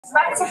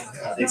Hi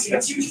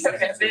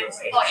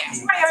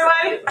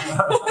everyone.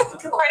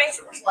 Good morning.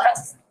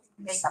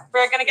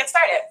 We're going to get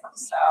started.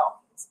 So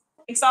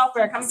thanks all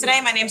for coming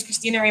today. My name is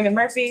Christina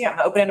Riehman-Murphy. I'm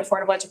the Open and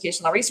Affordable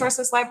Educational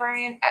Resources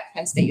Librarian at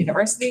Penn State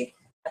University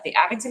at the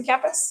Abington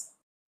campus.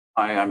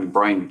 Hi, I'm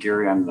Bryan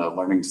McGeary. I'm the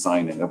Learning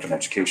Design and Open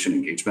Education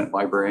Engagement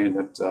Librarian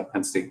at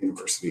Penn State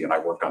University, and I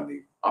work on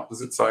the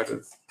opposite side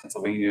of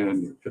Pennsylvania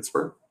near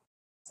Pittsburgh.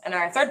 And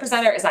our third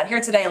presenter is not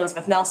here today,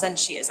 Elizabeth Nelson.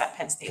 She is at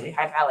Penn State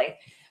Lehigh Valley.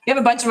 We have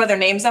a bunch of other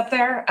names up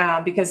there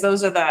because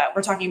those are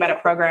we're talking about a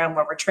program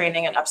where we're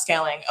training and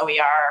upscaling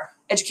OER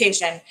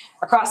education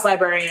across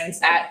librarians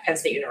at Penn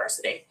State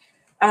University.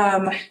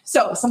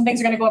 So some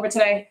things we're going to go over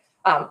today.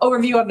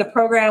 Overview of the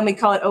program, we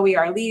call it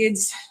OER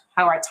Leads,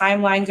 how our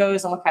timeline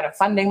goes and what kind of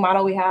funding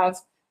model we have.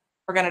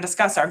 We're going to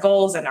discuss our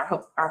goals and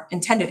our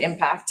intended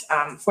impact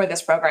for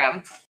this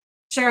program.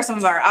 Share some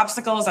of our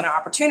obstacles and our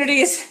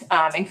opportunities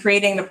in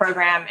creating the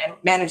program and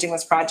managing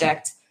this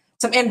project,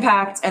 some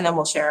impact, and then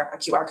we'll share a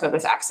QR code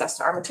with access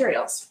to our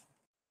materials.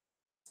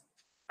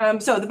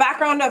 So the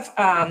background of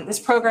this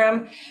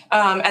program,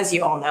 as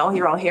you all know,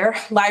 you're all here,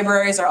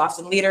 libraries are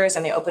often leaders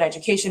in the open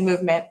education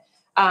movement.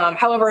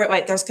 However,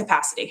 there's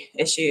capacity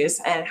issues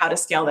and how to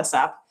scale this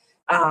up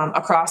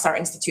across our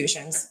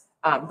institutions.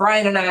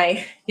 Bryan and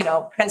I,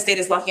 Penn State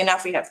is lucky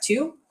enough we have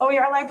 2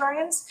 OER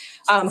librarians,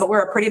 but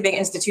we're a pretty big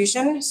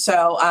institution.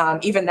 So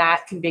even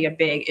that can be a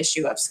big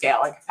issue of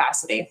scale and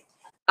capacity.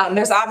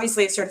 There's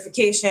obviously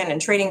certification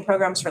and training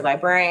programs for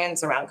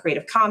librarians around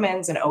Creative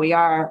Commons and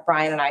OER.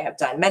 Bryan and I have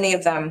done many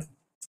of them.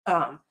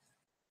 Of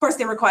course,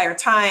 they require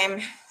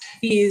time,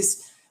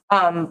 fees,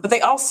 but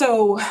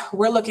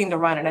we're looking to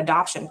run an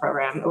adoption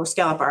program or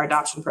scale up our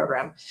adoption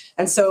program.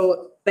 And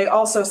so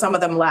some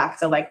of them lack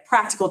the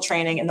practical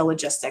training and the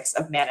logistics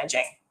of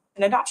managing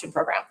an adoption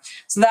program.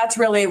 So that's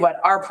really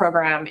what our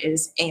program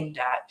is aimed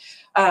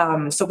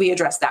at. So we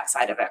address that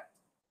side of it.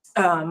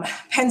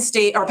 Penn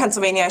State, or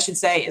Pennsylvania, I should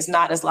say, is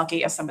not as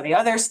lucky as some of the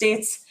other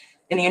states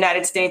in the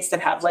United States that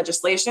have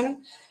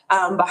legislation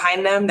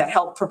behind them that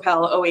help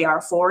propel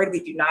OER forward. We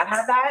do not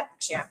have that.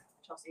 Yeah.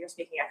 Chelsea, you're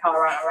speaking at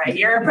Colorado, right?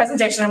 Your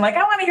presentation, I'm like,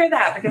 I want to hear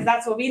that because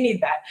that's what we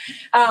need that.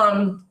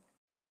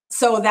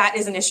 So that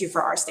is an issue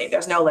for our state.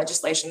 There's no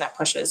legislation that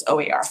pushes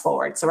OER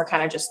forward. So we're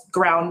kind of just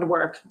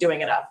groundwork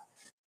doing it up.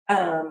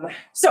 To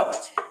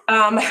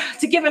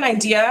give an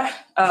idea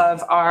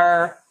of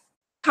our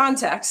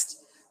context,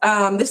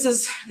 this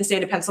is the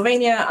state of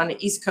Pennsylvania on the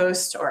East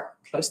Coast or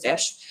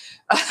coast-ish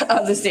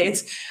of the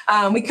states.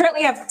 We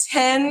currently have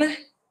 10,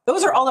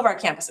 those are all of our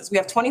campuses. We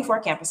have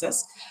 24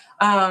 campuses.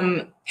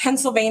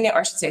 Pennsylvania, or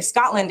I should say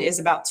Scotland, is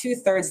about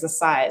 2/3 the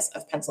size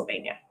of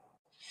Pennsylvania.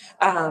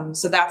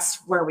 So that's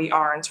where we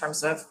are in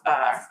terms of,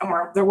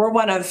 we're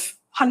one of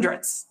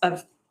hundreds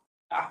of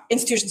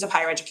institutions of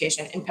higher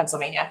education in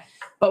Pennsylvania,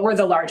 but we're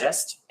the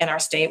largest in our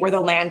state. We're the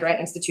land grant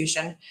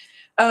institution.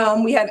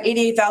 We have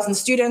 88,000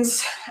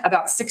 students,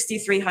 about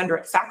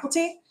 6,300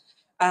 faculty,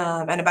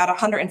 and about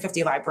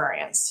 150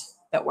 librarians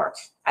that work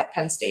at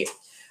Penn State.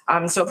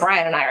 So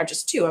Bryan and I are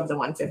just 2 of the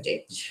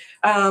 150.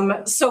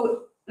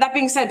 So that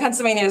being said,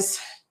 Pennsylvania is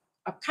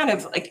a kind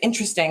of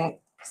interesting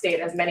state,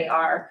 as many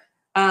are.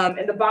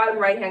 In the bottom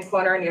right-hand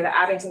corner near the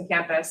Abington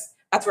campus,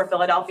 that's where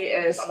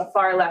Philadelphia is. On the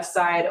far left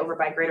side over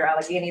by Greater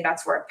Allegheny,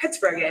 that's where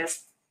Pittsburgh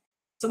is.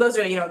 So those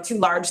are, 2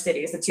 large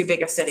cities, the 2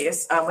 biggest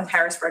cities, with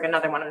Harrisburg,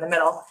 another one in the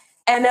middle.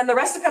 And then the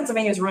rest of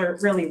Pennsylvania is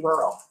really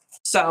rural.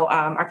 So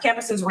our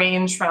campuses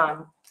range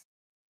from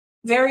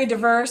very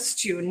diverse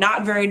to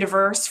not very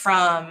diverse,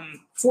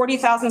 from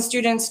 40,000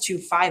 students to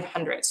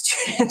 500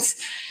 students.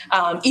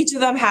 Each of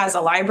them has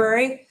a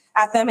library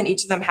at them, and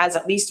each of them has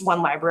at least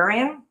 1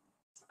 librarian.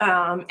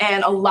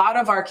 And a lot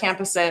of our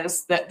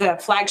campuses, the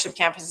flagship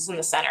campus is in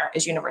the center,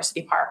 is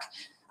University Park.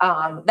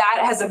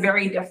 That has a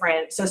very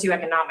different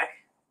socioeconomic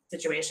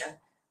situation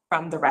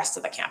from the rest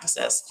of the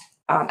campuses.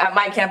 At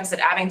my campus at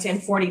Abington,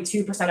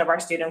 42% of our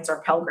students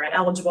are Pell Grant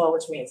eligible,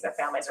 which means their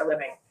families are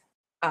living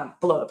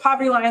below the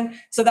poverty line.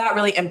 So that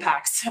really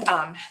impacts.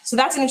 So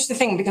that's an interesting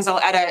thing because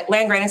at a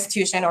land grant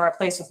institution or a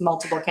place with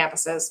multiple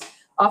campuses,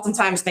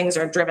 oftentimes things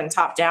are driven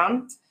top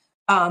down.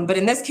 But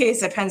in this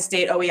case, at Penn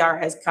State, OER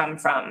has come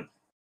from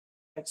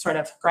sort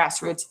of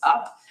grassroots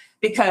up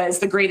because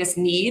the greatest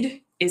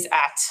need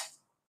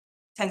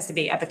tends to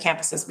be at the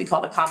campuses we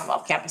call the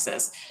Commonwealth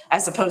campuses,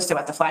 as opposed to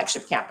at the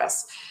flagship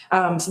campus.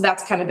 So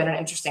that's kind of been an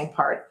interesting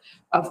part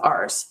of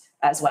ours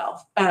as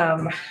well.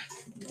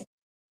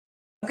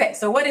 Okay,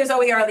 so what is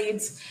OER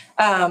Leads?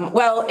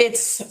 Well,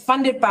 it's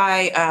funded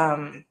by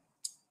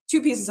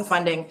 2 pieces of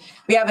funding.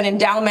 We have an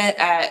endowment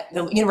at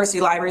the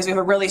university libraries. We have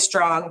a really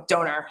strong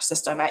donor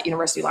system at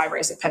university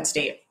libraries at Penn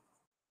State.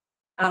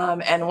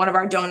 And one of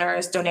our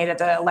donors donated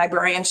the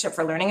librarianship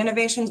for learning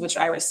innovations, which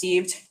I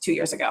received 2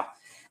 years ago.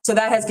 So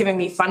that has given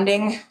me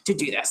funding to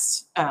do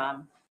this.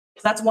 So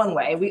that's one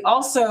way. We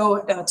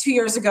also, 2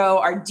 years ago,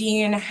 our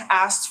dean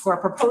asked for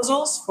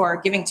proposals for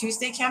Giving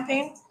Tuesday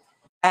campaign.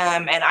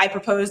 And I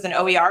proposed an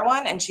OER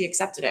one and she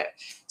accepted it.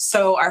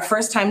 So our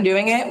first time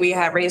doing it, we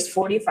have raised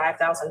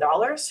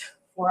 $45,000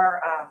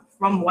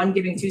 from one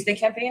Giving Tuesday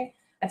campaign.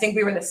 I think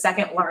we were the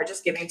second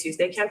largest Giving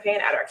Tuesday campaign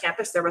at our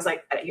campus. There was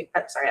like, at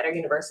our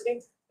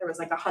university, there was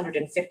like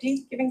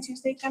 150 Giving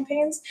Tuesday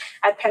campaigns.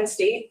 At Penn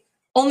State,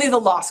 only the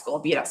law school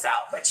beat us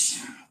out, which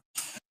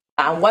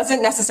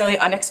wasn't necessarily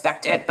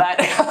unexpected,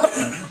 but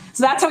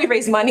so that's how we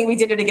raised money. We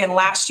did it again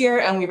last year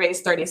and we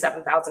raised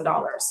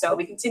 $37,000. So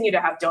we continue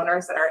to have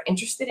donors that are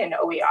interested in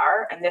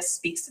OER, and this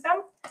speaks to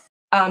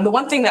them. The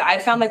one thing that I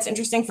found that's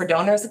interesting for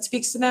donors that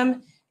speaks to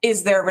them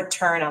is their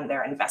return on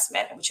their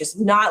investment, which is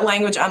not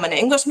language. I'm an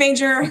English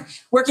major.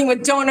 Working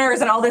with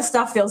donors and all this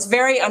stuff feels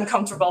very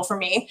uncomfortable for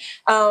me.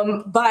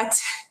 But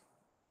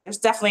there's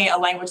definitely a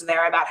language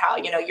there about how,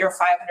 your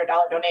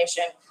 $500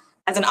 donation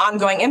has an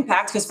ongoing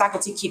impact because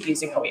faculty keep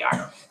using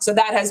OER. So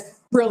that has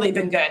really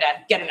been good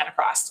at getting that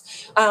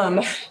across.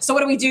 So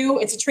what do?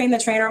 It's a train the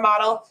trainer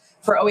model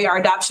for OER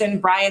adoption.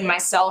 Bryan,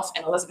 myself,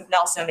 and Elizabeth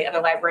Nelson, the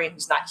other librarian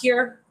who's not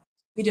here,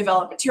 we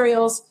develop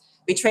materials.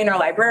 We train our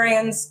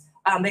librarians.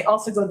 They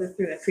also go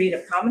through the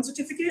Creative Commons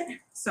certificate.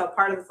 So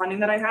part of the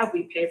funding that I have,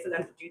 we pay for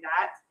them to do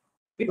that.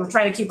 We were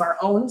trying to keep our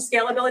own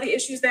scalability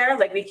issues there.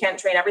 Like we can't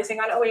train everything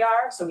on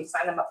OER, so we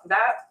sign them up for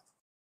that.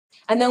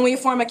 And then we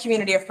form a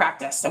community of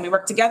practice and we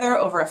work together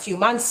over a few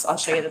months. I'll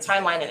show you the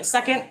timeline in a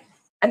second.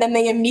 And then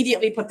they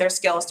immediately put their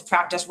skills to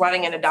practice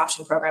running an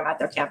adoption program at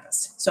their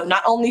campus. So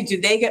not only do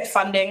they get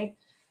funding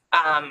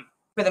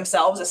for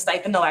themselves, a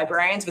stipend, the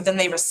librarians, but then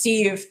they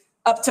receive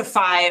up to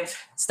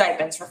 5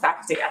 stipends for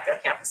faculty at their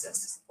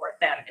campuses to support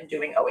them in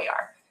doing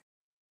OER.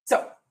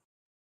 So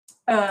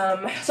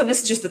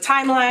this is just the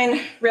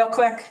timeline real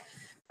quick.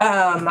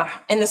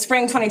 In the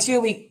spring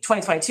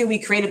 2022, we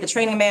created the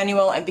training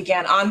manual and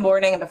began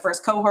onboarding the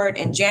first cohort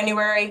in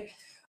January.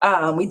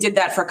 We did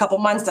that for a couple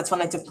months. That's when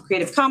they took the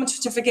Creative Commons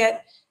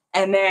certificate.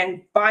 And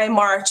then by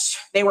March,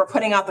 they were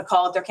putting out the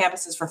call at their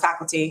campuses for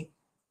faculty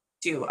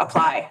to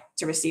apply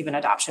to receive an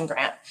adoption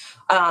grant.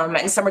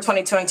 In summer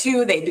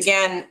 2022, they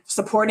began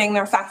supporting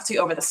their faculty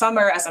over the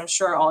summer, as I'm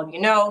sure all of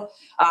you know.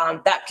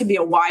 That could be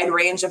a wide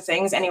range of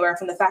things, anywhere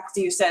from the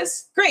faculty who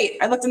says, great,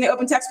 I looked in the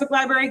open textbook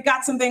library,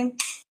 got something,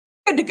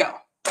 good to go,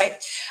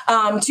 right?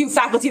 To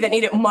faculty that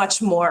needed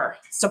much more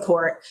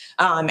support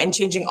and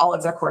changing all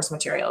of their course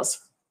materials.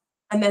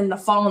 And then the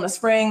fall and the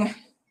spring,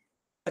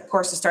 the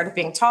courses started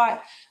being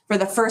taught. For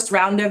the first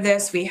round of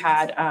this, we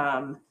had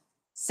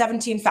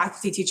 17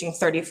 faculty teaching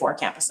 34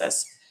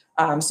 campuses,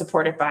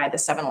 supported by the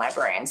 7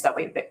 librarians that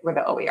were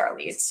the OER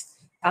leads.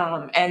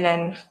 And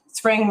then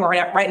spring, we're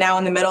right now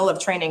in the middle of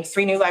training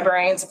 3 new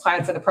librarians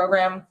applied for the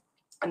program,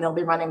 and they'll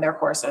be running their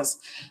courses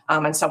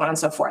and so on and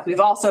so forth. We've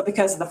also,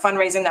 because of the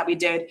fundraising that we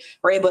did,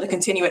 we're able to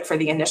continue it for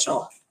the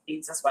initial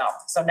leads as well.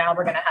 So now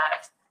we're gonna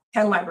have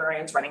 10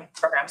 librarians running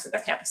programs at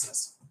their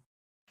campuses.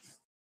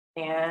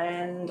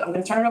 And I'm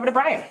gonna turn it over to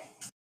Bryan.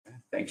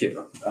 Thank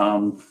you.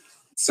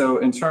 So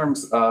in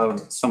terms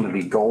of some of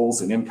the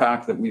goals and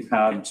impact that we've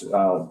had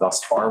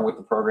thus far with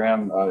the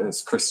program,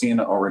 as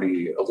Christina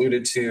already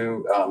alluded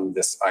to,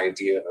 this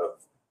idea of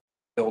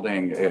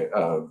building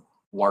a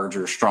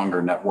larger,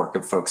 stronger network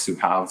of folks who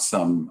have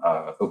some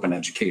open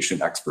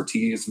education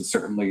expertise is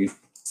certainly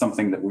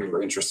something that we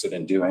were interested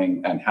in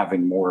doing, and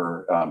having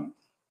more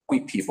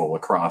point people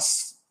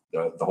across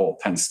the whole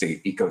Penn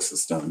State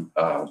ecosystem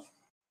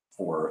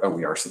for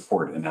OER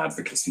support and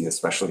advocacy,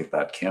 especially at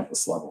that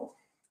campus level.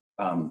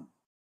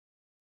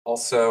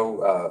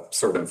 Also,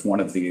 sort of one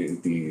of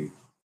the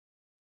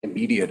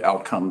immediate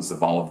outcomes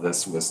of all of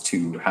this was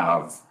to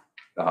have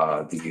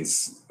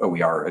these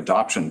OER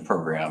adoption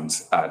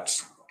programs at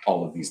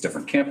all of these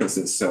different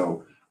campuses.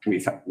 So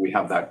we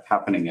have that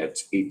happening at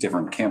 8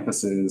 different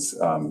campuses.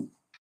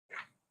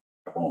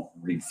 I won't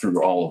read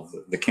through all of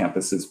the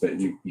campuses, but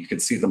you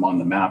could see them on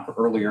the map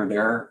earlier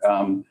there.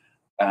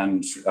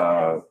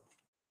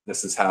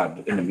 This has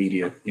had an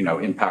immediate,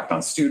 impact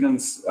on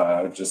students.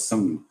 Just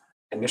some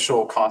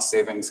initial cost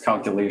savings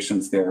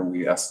calculations there.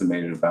 We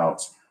estimated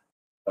about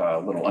a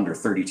little under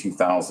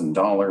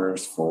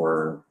 $32,000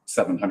 for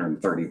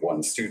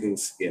 731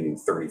 students in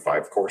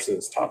 35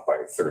 courses taught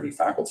by 30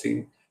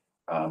 faculty.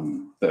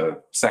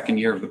 The second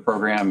year of the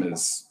program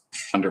is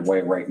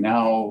underway right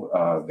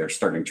now. They're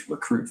starting to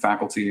recruit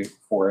faculty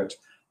for it.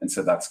 And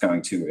so that's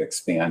going to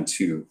expand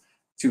to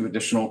 2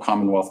 additional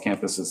Commonwealth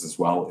campuses as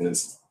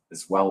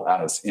well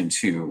as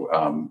into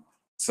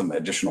some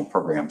additional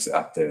programs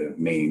at the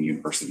main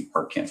University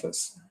Park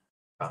campus.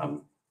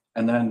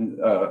 And then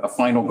a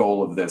final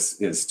goal of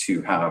this is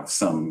to have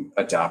some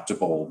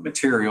adaptable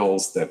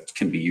materials that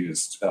can be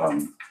used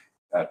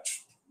at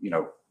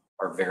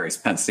our various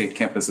Penn State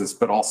campuses,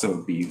 but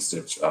also be used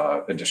at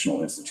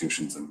additional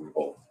institutions, and we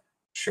will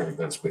share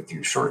those with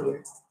you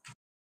shortly.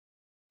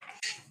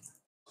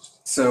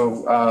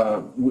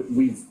 So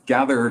we've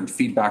gathered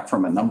feedback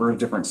from a number of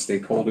different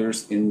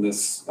stakeholders in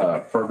this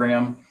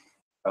program.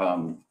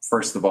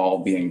 First of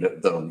all, being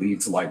the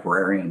leads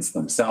librarians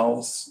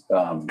themselves.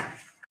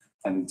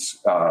 And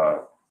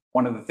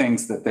one of the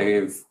things that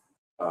they've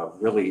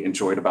really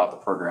enjoyed about the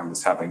program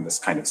is having this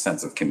kind of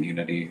sense of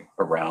community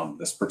around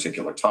this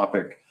particular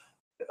topic.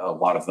 A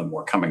lot of them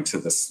were coming to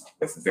this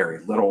with very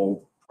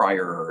little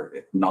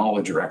prior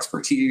knowledge or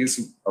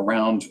expertise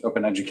around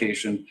open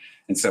education.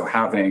 And so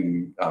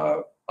having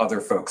other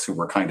folks who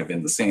were kind of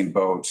in the same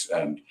boat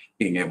and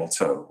being able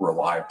to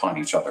rely upon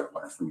each other,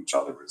 learn from each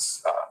other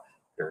was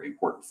very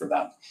important for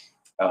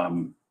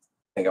them.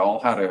 They all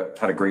had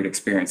a great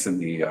experience in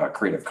the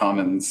Creative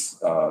Commons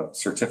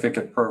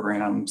certificate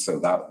program, so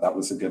that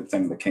was a good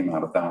thing that came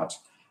out of that.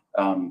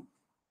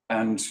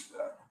 And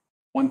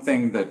one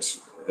thing that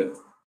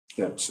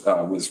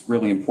was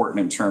really important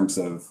in terms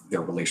of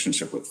their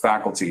relationship with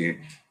faculty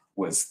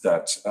was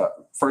that,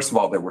 first of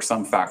all, there were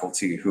some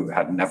faculty who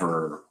had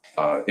never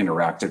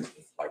interacted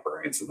with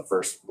librarians in the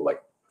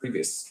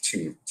previous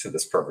to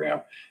this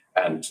program.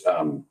 And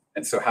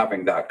so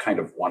having that kind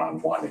of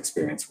one-on-one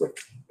experience with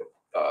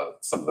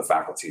some of the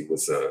faculty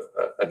was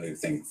a new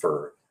thing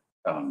for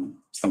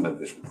some of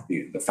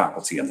the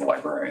faculty and the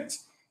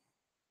librarians.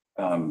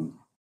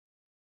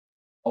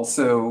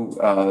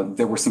 Also,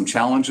 there were some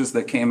challenges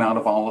that came out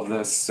of all of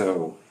this.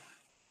 So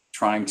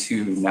trying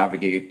to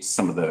navigate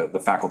some of the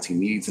faculty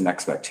needs and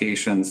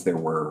expectations.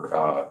 There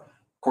were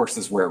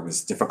courses where it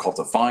was difficult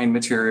to find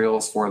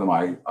materials for them.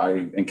 I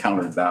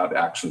encountered that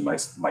actually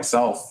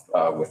myself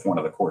with one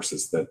of the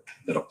courses that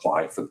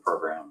applied for the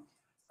program.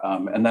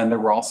 And then there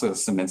were also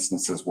some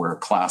instances where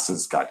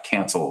classes got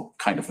canceled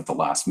kind of at the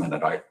last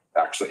minute. I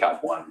actually had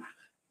one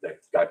that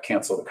got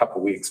canceled a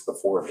couple weeks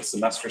before the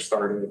semester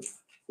started.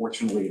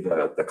 Fortunately,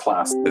 the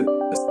class that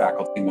this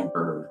faculty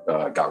member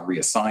got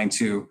reassigned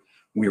to,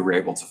 we were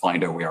able to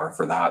find OER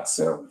for that.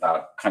 So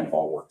that kind of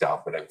all worked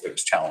out, but it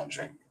was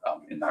challenging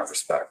in that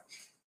respect.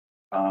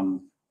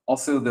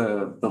 Also,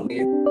 the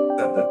lead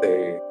said that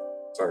they,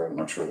 sorry, I'm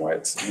not sure why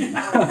it's,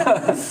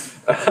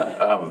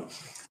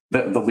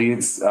 the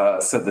leads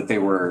said that they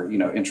were,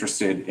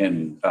 interested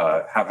in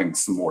having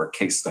some more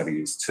case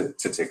studies to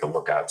take a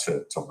look at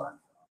to learn.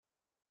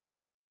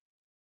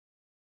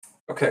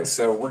 Okay,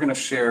 so we're going to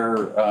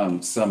share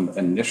some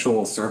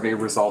initial survey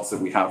results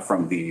that we have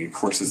from the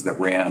courses that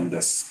ran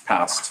this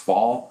past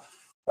fall.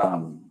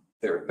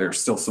 There's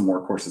still some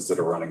more courses that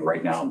are running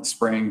right now in the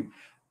spring,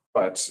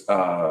 but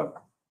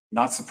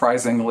not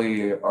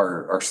surprisingly,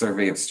 our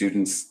survey of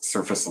students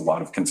surfaced a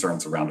lot of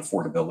concerns around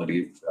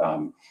affordability.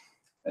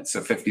 And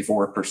so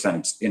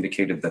 54%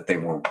 indicated that they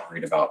were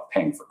worried about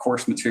paying for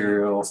course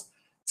materials.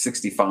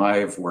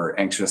 65 were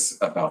anxious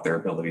about their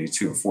ability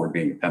to afford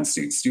being a Penn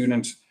State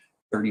student.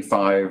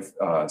 35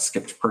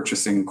 skipped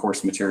purchasing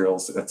course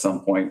materials at some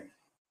point.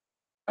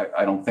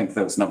 I don't think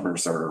those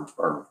numbers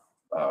are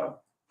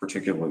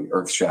particularly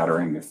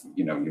earth-shattering if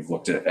you've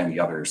looked at any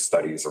other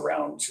studies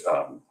around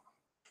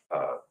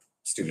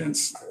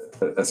students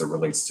as it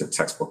relates to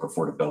textbook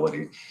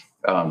affordability.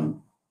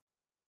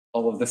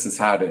 All of this has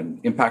had an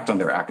impact on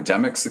their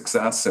academic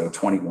success. So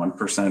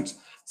 21%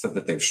 said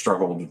that they've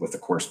struggled with the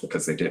course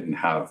because they didn't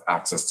have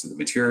access to the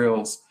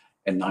materials,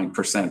 and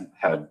 9%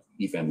 had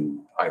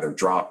even either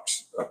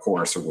dropped a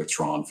course or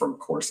withdrawn from a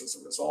course as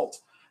a result.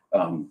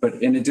 But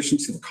in addition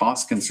to the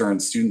cost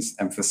concerns, students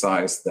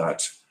emphasized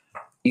that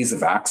ease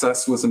of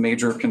access was a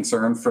major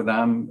concern for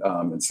them.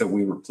 And so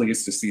we were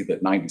pleased to see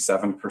that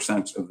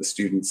 97% of the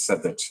students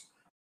said that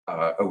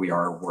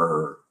OER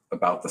were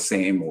about the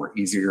same or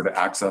easier to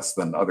access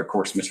than other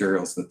course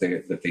materials that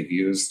they've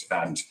used.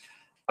 And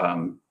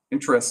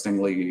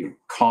interestingly,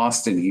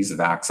 cost and ease of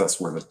access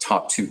were the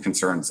top two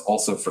concerns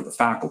also for the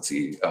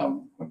faculty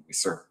when we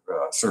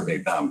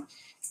surveyed them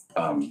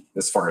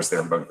as far as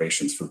their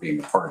motivations for being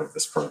a part of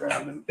this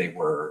program. And they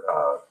were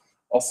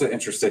also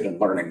interested in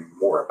learning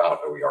more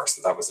about OER,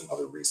 so that was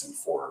another reason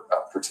for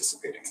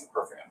participating in the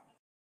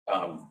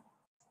program.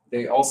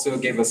 They also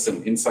gave us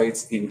some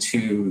insights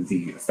into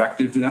the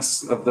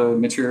effectiveness of the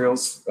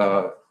materials.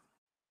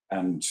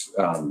 And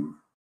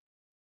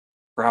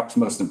perhaps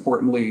most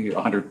importantly,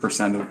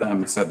 100% of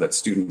them said that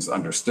students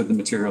understood the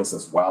materials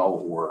as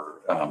well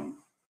or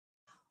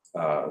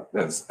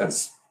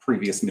as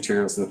previous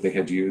materials that they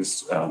had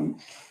used.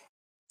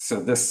 So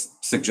this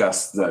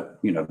suggests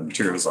that the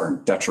materials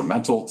aren't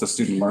detrimental to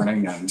student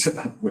learning, and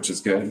which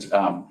is good.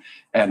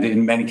 And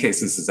in many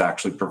cases is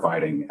actually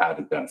providing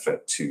added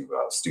benefit to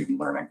student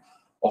learning.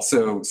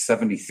 Also,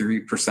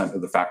 73%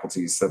 of the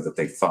faculty said that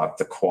they thought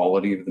the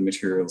quality of the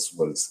materials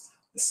was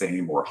the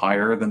same or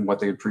higher than what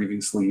they had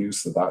previously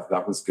used. So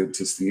that was good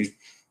to see.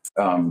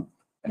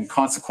 And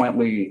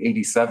consequently,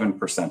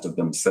 87% of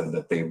them said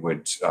that they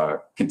would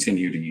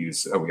continue to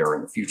use OER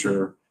in the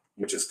future,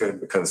 which is good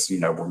because,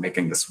 we're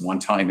making this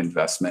one-time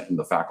investment in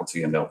the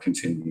faculty and they'll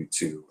continue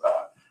to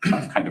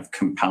have kind of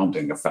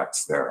compounding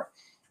effects there.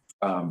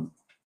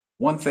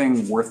 One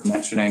thing worth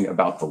mentioning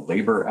about the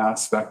labor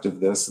aspect of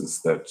this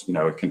is that,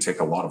 it can take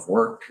a lot of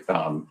work.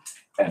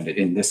 And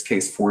in this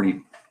case,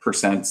 40%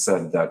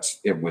 said that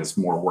it was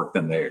more work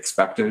than they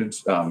expected.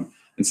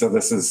 And so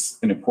this is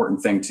an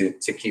important thing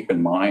to keep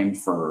in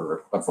mind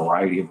for a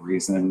variety of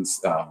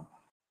reasons.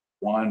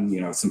 One,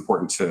 it's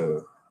important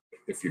to,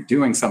 if you're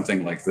doing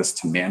something like this,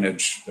 to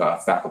manage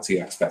faculty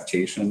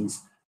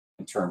expectations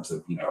in terms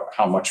of,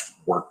 how much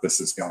work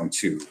this is going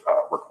to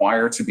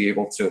require to be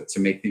able to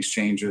make these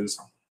changes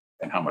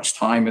and how much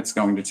time it's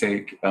going to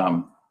take.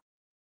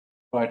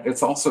 But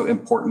it's also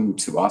important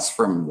to us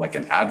from like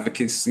an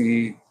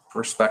advocacy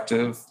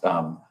perspective,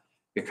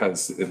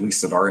 because at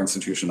least at our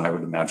institution, I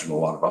would imagine a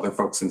lot of other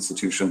folks'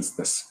 institutions,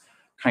 this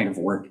kind of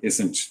work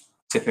isn't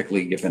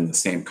typically given the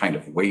same kind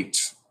of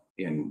weight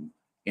in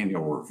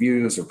annual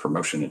reviews or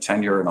promotion and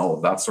tenure and all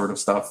of that sort of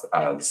stuff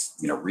as,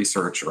 you know,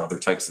 research or other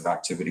types of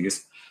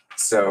activities.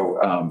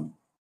 So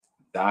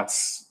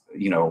that's,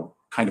 you know,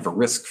 kind of a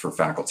risk for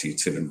faculty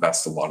to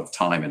invest a lot of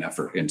time and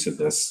effort into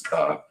this,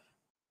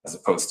 as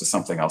opposed to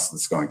something else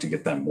that's going to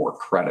get them more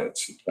credit,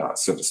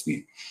 so to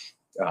speak.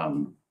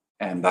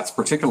 And that's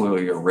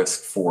particularly a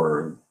risk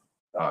for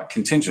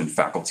contingent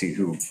faculty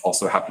who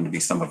also happen to be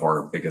some of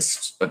our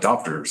biggest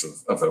adopters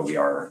of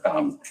OER.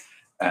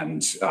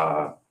 And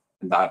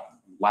that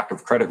lack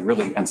of credit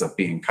really ends up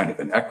being kind of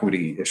an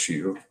equity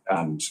issue.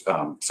 And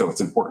so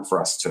it's important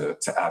for us to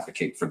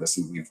advocate for this.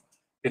 And we've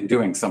been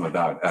doing some of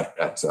that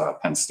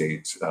at Penn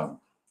State,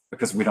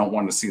 because we don't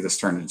want to see this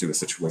turn into a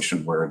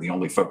situation where the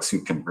only folks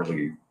who can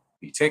really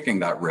be taking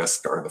that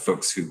risk are the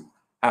folks who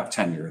have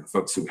tenure, the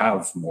folks who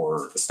have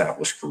more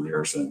established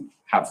careers and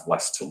have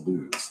less to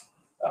lose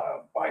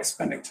by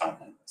spending time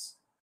on this.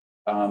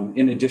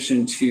 In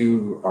addition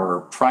to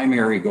our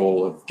primary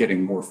goal of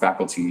getting more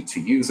faculty to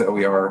use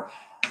OER,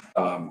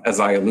 as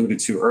I alluded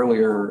to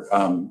earlier,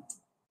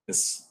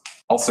 this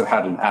also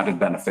had an added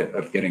benefit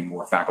of getting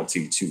more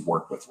faculty to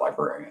work with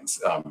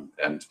librarians.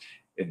 And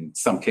in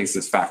some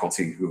cases,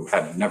 faculty who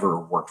had never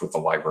worked with a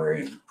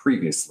librarian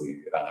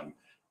previously,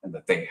 and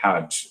that they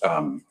had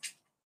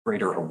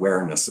greater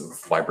awareness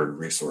of library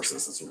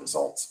resources as a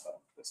result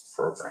of this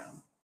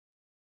program.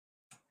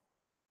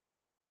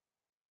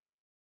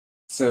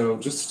 So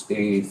just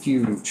a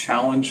few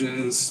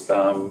challenges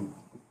that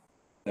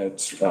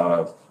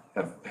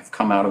have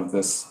come out of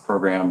this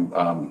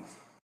program.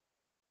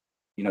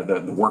 You know,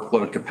 the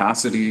workload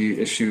capacity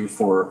issue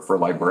for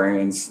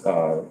librarians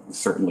is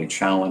certainly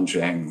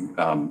challenging,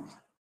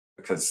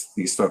 because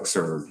these folks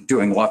are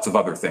doing lots of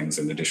other things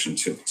in addition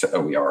to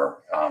OER.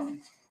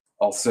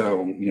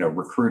 Also, you know,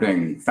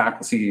 recruiting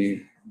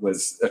faculty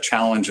was a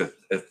challenge at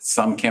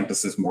some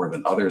campuses more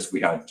than others.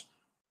 We had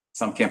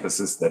some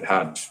campuses that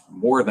had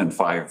more than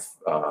 5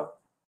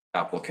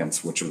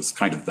 applicants, which was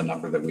kind of the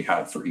number that we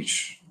had for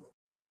each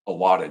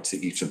allotted to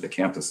each of the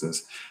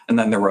campuses. And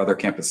then there were other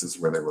campuses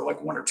where there were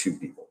like 1 or 2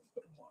 people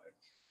that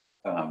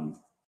applied.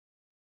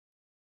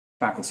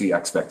 Faculty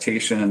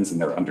expectations and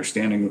their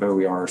understanding of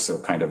OER. So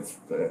kind of,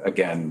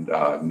 again,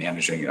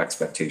 managing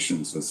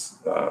expectations was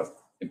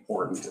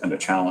important and a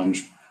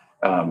challenge.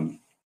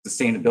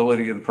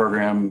 Sustainability of the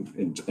program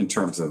in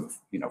terms of,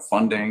 you know,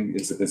 funding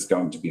is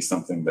going to be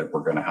something that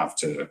we're going to have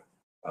to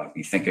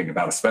be thinking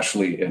about,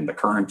 especially in the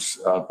current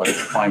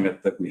budget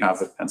climate that we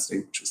have at Penn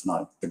State, which is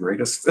not the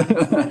greatest.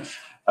 And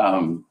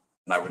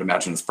I would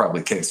imagine it's probably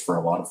the case for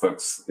a lot of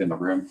folks in the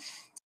room.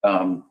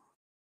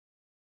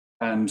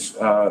 And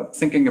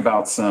thinking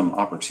about some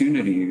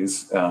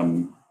opportunities,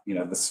 you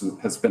know, this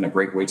has been a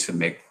great way to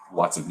make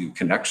lots of new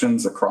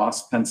connections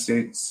across Penn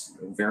State's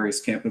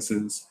various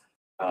campuses.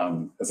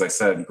 As I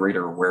said,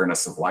 greater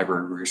awareness of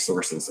library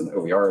resources and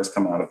OER has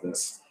come out of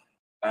this.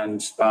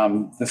 And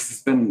this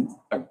has been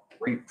a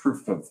great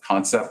proof of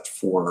concept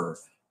for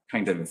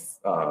kind of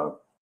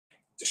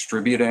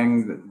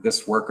distributing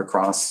this work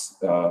across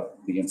the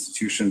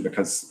institution,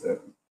 because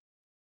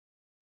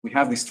we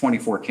have these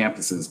 24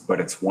 campuses, but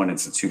it's one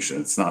institution.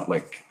 It's not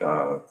like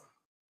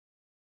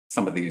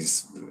some of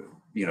these,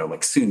 you know,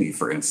 like SUNY,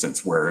 for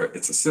instance, where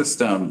it's a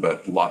system,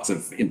 but lots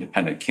of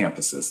independent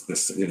campuses.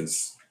 This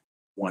is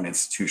one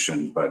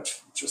institution,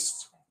 but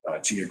just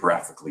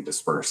geographically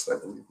dispersed, I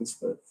believe is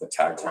the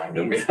tagline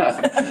that we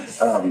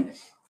have.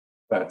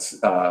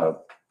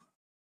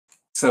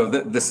 So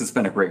this has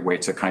been a great way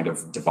to kind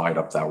of divide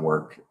up that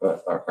work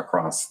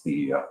across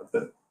the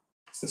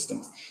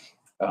system.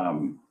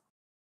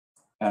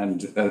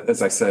 And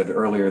as I said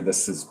earlier,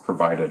 this has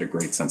provided a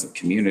great sense of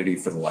community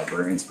for the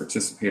librarians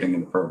participating in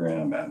the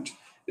program and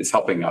is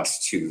helping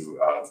us to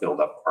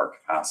build up our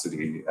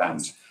capacity. And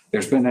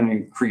there's been an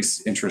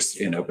increased interest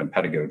in open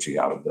pedagogy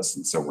out of this.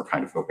 And so we're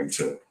kind of hoping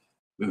to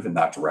move in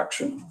that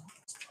direction.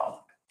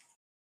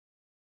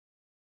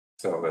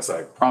 So as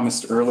I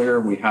promised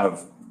earlier, we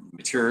have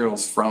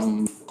materials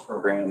from the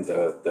program,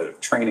 the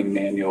training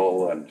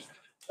manual and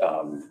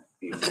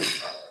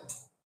the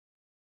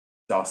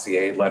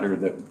dossier letter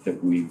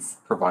that we've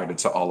provided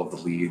to all of the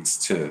leads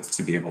to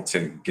be able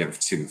to give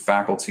to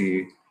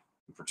faculty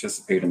who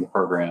participate in the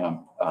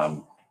program,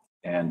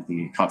 and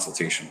the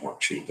consultation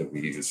worksheet that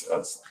we use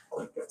as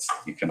part of this.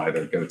 You can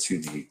either go to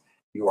the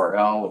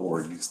URL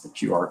or use the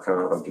QR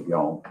code. I'll give you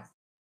all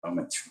a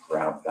moment to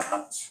grab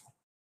that.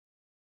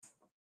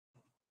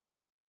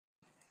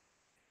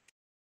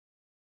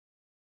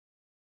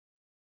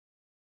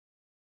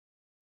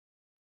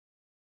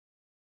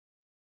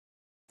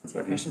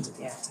 Questions at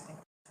the end, I think.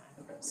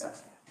 Okay, yeah.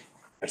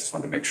 I just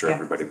wanted to make sure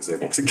everybody was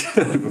able to get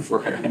it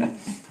beforehand.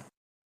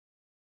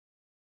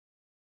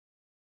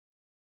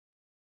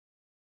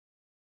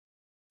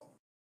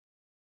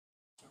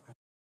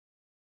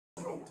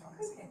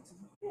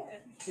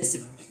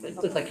 It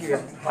looked like you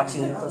were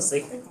watching it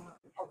closely.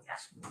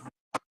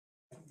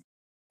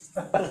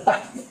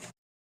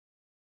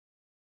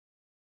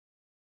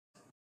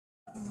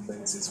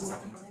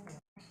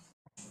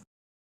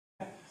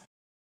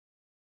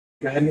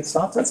 Go ahead and get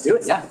started. Let's do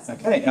it, yeah.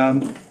 Okay.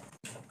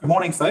 Good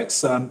morning,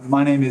 folks.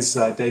 My name is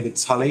David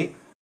Tully.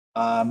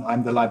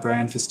 I'm the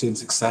librarian for student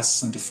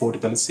success and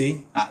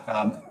affordability at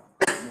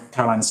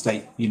Carolina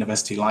State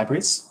University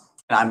Libraries.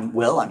 And I'm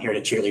Will. I'm here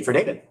to cheerlead for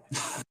David.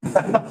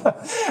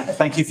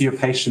 Thank you for your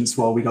patience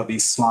while we got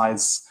these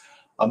slides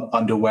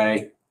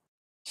underway.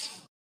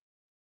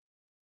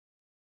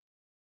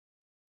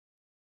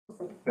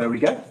 There we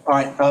go. All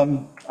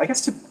right. I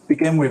guess to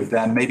begin with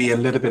then, maybe a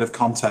little bit of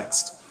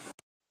context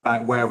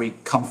about where we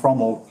come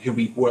from or who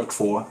we work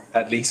for,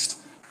 at least.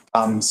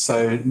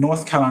 So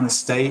North Carolina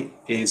State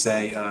is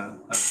a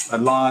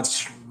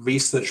large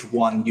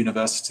research-run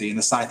university in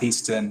the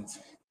southeastern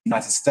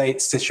United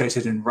States,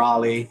 situated in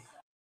Raleigh.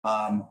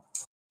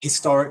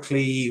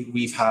 Historically,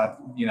 we've had,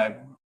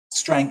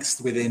 strengths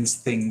within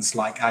things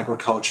like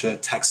agriculture,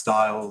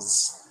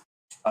 textiles,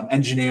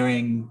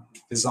 engineering,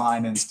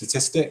 design, and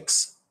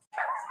statistics.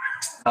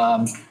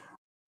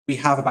 We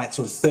have about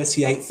sort of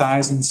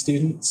 38,000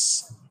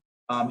 students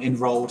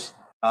enrolled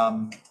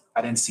at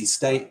NC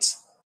State.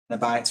 And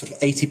about sort of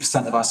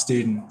 80% of our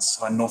students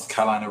are North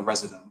Carolina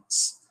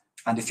residents.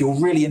 And if you're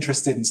really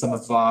interested in some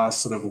of our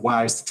sort of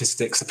wow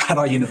statistics about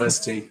our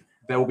university,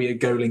 there will be a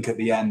Go link at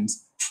the end,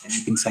 and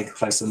you can take a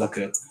closer look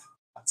at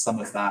some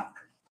of that.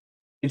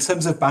 In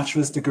terms of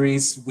bachelor's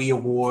degrees, we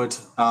award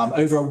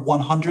over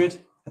 100,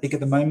 I think, at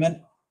the moment,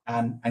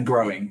 and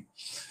growing.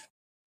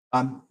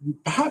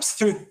 Perhaps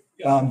through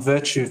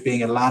virtue of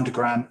being a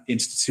land-grant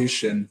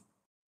institution,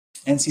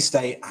 NC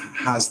State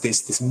has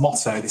this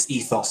motto, this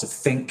ethos of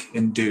think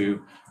and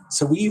do.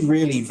 So we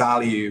really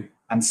value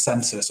and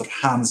center sort of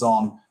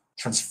hands-on,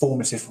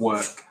 transformative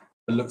work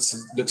that looks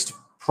to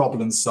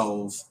problem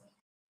solve.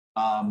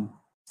 And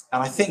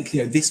I think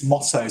this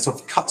motto sort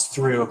of cuts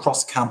through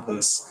across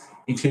campus,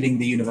 including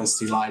the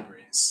university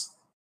libraries.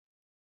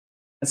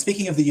 And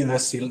speaking of the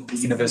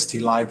university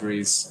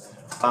libraries,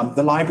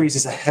 the libraries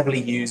is a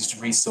heavily used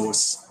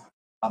resource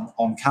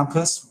on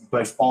campus,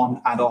 both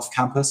on and off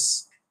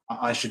campus,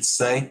 I should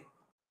say.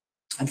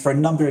 And for a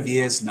number of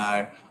years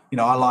now,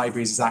 our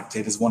libraries is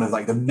active as one of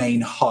the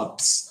main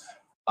hubs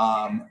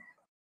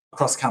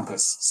across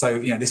campus. So,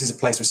 this is a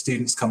place where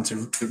students come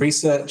to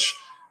research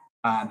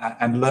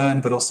and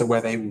learn, but also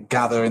where they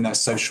gather in their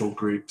social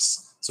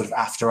groups, sort of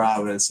after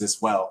hours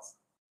as well.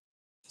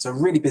 So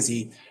really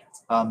busy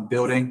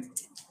building.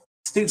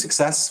 Student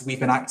success, we've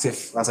been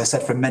active, as I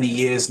said, for many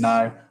years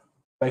now,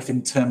 both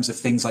in terms of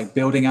things like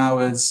building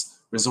hours,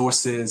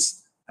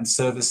 resources, and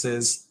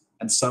services,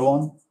 and so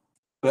on.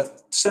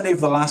 But certainly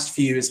over the last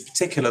few years in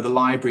particular, the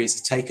libraries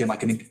have taken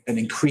an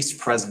increased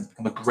presence,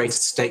 become a greater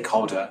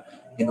stakeholder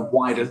in the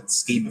wider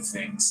scheme of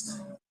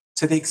things,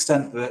 to the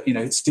extent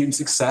that student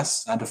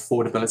success and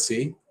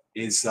affordability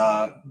is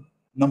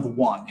number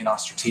one in our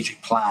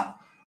strategic plan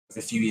of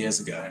a few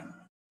years ago.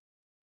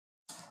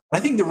 I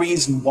think the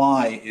reason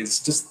why is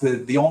just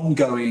the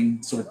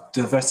ongoing sort of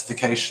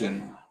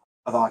diversification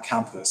of our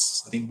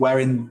campus. I think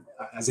wherein,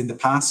 as in the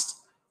past,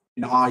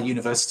 our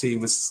university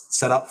was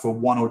set up for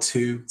one or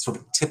two sort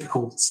of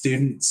typical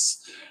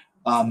students,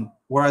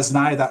 whereas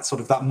now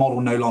that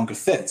model no longer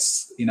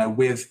fits.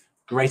 With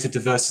greater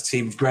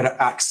diversity, with greater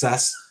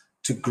access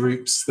to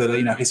groups that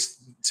are,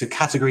 to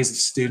categories of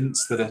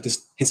students that are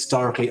just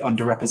historically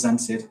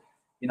underrepresented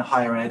in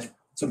higher ed,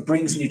 sort of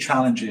brings new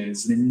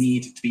challenges and a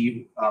need to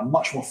be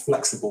much more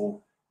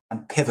flexible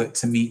and pivot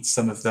to meet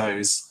some of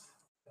those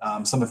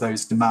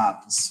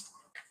demands.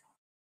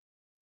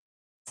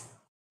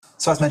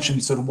 So as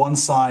mentioned, sort of one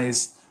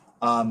size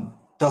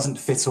doesn't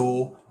fit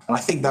all. And I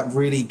think that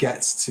really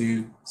gets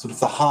to sort of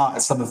the heart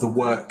of some of the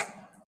work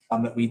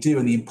that we do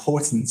and the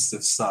importance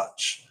of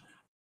such.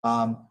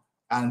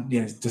 And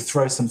to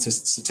throw some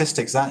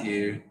statistics at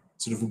you,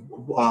 sort of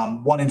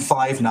 1 in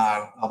 5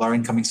 now of our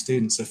incoming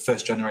students are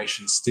first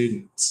generation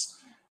students.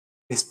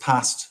 This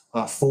past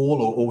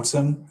fall or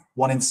autumn,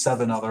 1 in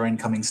 7 of our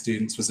incoming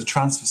students was a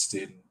transfer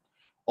student,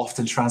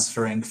 often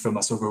transferring from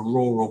a sort of a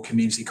rural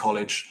community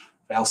college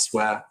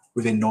elsewhere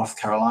within North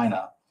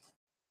Carolina.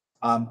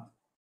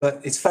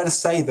 But it's fair to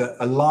say that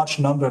a large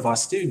number of our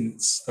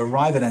students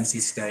arrive at NC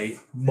State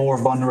more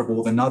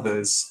vulnerable than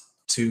others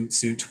to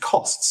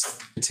costs,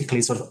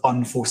 particularly sort of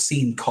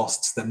unforeseen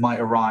costs that might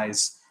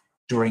arise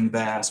during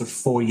their sort of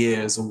 4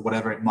 years or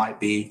whatever it might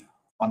be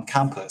on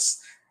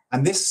campus.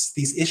 And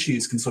these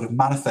issues can sort of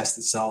manifest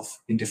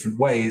itself in different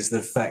ways that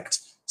affect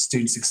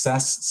student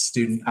success,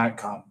 student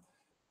outcome.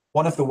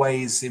 One of the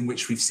ways in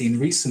which we've seen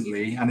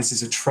recently, and this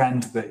is a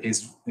trend that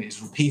is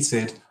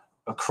repeated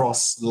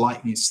across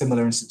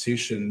similar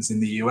institutions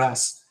in the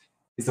US,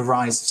 is the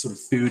rise of sort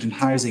of food and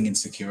housing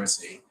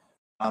insecurity.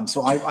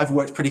 So I've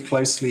worked pretty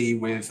closely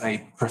with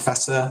a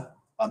professor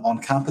on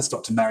campus,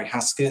 Dr. Mary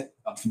Haskett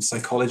from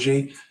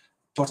psychology.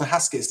 Dr.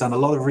 Haskett has done a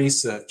lot of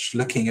research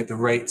looking at the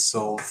rates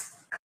of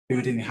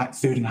food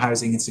and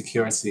housing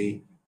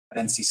insecurity at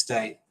NC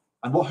State.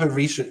 And what her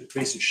research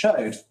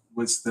showed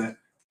was that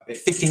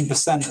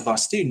 15% of our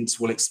students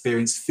will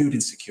experience food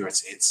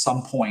insecurity at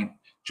some point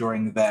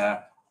during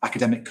their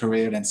academic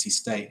career at NC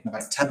State, and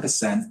about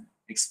 10%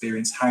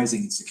 experience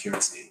housing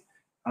insecurity.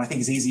 And I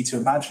think it's easy to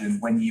imagine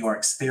when you are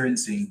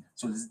experiencing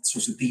sort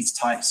of these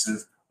types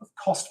of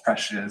cost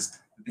pressures,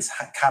 this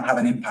can have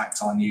an impact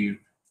on you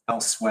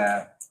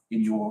elsewhere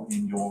in your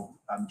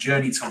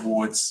journey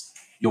towards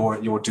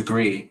your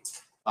degree.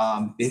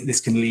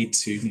 This can lead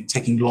to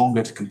taking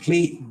longer to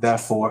complete,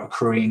 therefore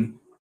accruing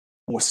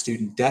more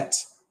student debt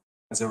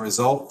as a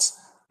result.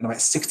 And about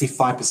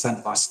 65%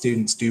 of our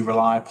students do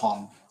rely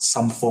upon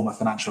some form of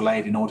financial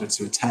aid in order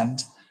to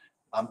attend,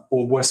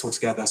 or worse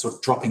altogether, sort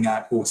of dropping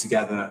out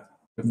altogether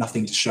with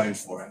nothing to show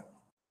for it.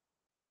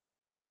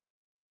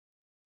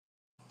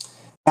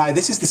 Now,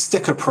 this is the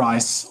sticker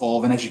price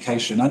of an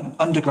education, an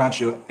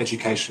undergraduate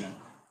education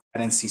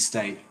at NC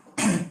State.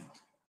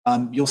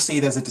 You'll see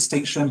there's a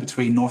distinction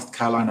between North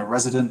Carolina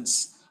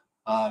residents,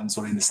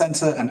 sort of in the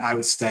center, and out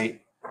of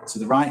state to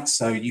the right.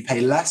 So you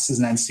pay less as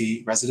an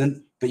NC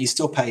resident, but you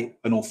still pay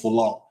an awful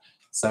lot.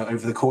 So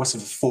over the course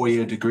of a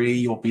 4-year degree,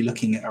 you'll be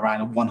looking at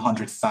around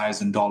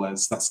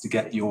 $100,000. That's to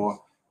get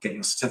your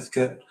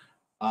certificate.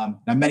 Now,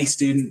 many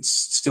students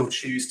still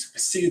choose to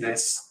pursue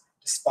this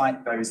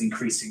despite those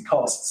increasing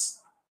costs,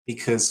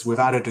 because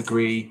without a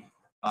degree,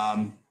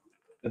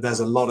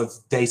 there's a lot of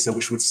data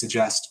which would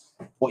suggest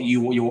what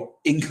your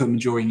income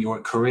during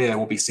your career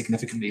will be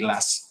significantly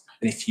less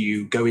than if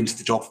you go into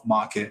the job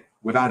market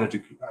without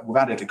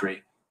a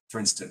degree, for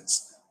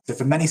instance. So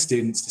for many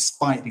students,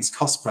 despite these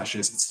cost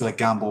pressures, it's still a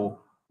gamble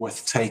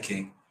worth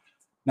taking.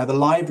 Now, the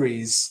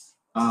libraries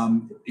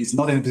is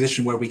not in a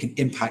position where we can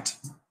impact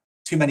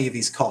too many of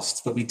these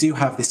costs, but we do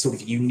have this sort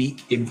of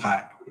unique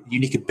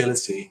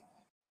ability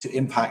to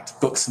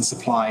impact books and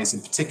supplies in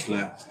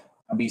particular.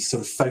 And we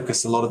sort of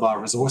focus a lot of our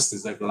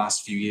resources over the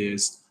last few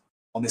years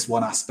on this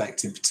one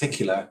aspect in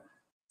particular.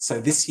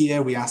 So this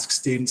year we asked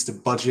students to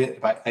budget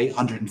about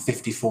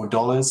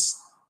 $854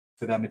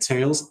 for their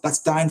materials. That's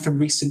down from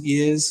recent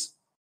years.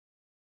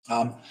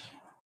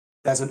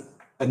 There's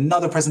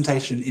another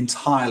presentation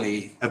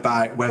entirely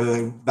about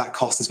whether that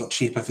cost has got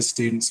cheaper for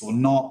students or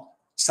not,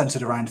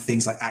 centered around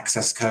things like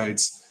access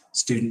codes,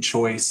 student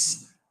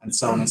choice, and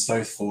so on and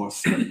so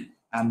forth.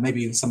 And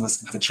maybe some of us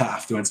can have a chat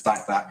afterwards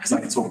about that, because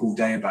I can talk all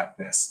day about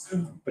this.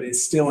 But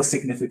it's still a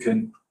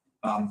significant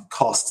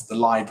cost. The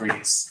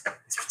libraries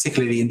is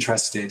particularly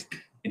interested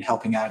in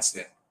helping out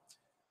it.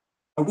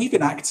 We've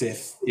been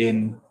active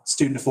in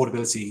student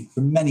affordability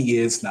for many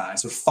years now,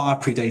 sort of far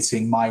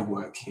predating my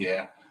work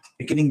here.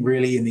 Beginning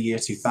really in the year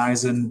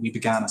 2000, we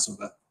began a sort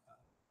of a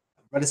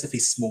relatively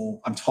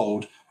small, I'm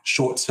told,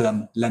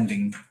 short-term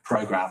lending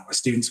program where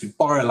students could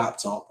borrow a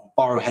laptop or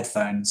borrow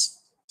headphones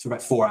for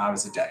about 4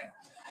 hours a day.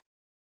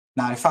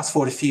 Now, fast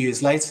forward a few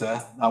years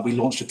later, we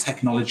launched a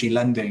textbook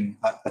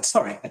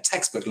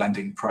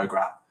lending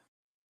program.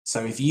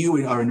 So if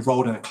you are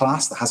enrolled in a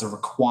class that has a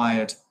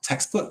required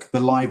textbook, the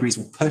libraries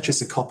will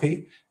purchase a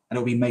copy and it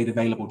will be made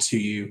available to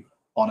you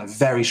on a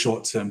very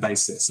short-term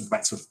basis of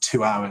about sort of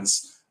 2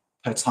 hours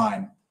per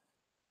time.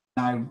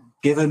 Now,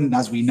 given,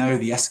 as we know,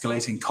 the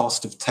escalating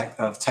cost of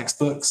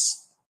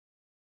textbooks,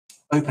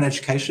 open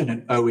education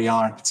and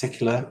OER in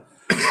particular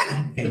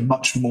became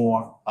much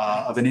more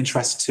of an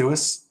interest to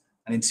us.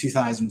 And in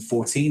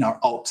 2014, our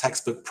alt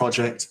textbook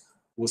project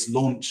was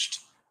launched,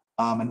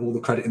 and all the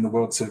credit in the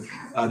world to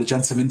the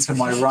gentleman to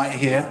my right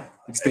here.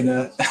 It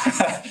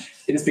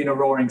has been a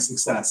roaring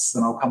success,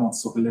 and I'll come on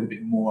to talk a little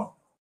bit more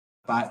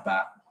about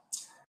that.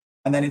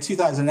 And then in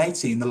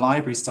 2018, the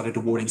library started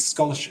awarding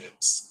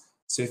scholarships.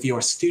 So if you're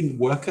a student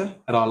worker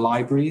at our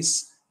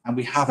libraries, and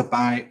we have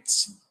about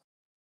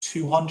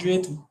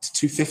 200 to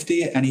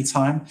 250 at any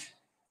time,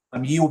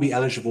 you will be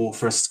eligible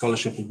for a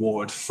scholarship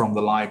award from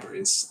the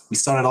libraries. We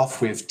started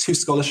off with 2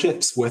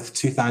 scholarships worth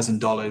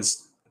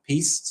 $2,000 a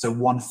piece, so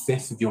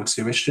 1/5 of your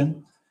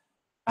tuition.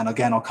 And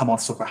again, I'll come on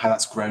to talk about how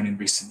that's grown in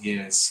recent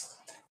years.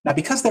 Now,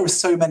 because there are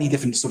so many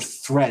different sort of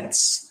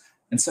threads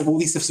and so all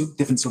these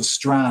different sort of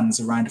strands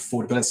around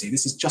affordability,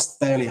 this is just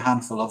barely a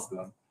handful of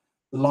them.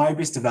 The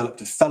libraries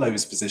developed a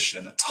fellows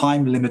position, a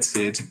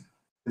time-limited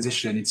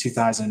position in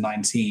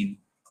 2019,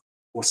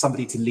 or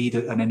somebody to lead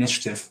an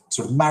initiative,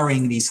 sort of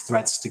marrying these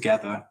threads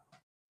together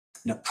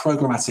in a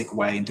programmatic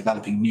way and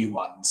developing new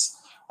ones.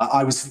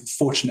 I was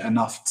fortunate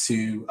enough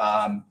to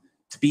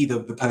be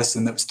the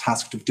person that was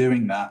tasked with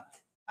doing that,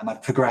 and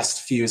I've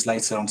progressed a few years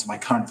later onto my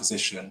current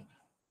position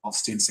of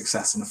student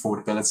success and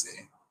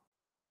affordability.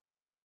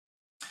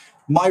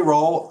 My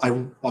role,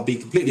 I'll be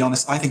completely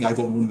honest, I think I've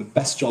got one of the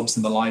best jobs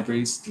in the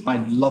libraries. I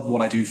love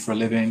what I do for a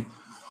living.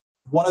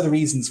 One of the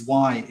reasons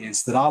why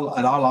is that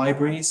at our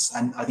libraries,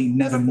 and I think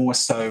never more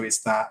so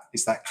is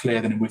that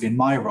clear than within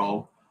my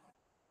role,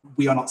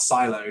 we are not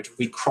siloed.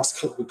 We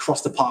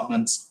cross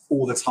departments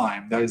all the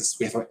time.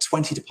 We have like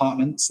 20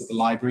 departments at the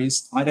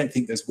libraries. I don't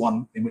think there's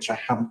one in which I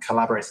haven't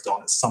collaborated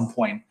on at some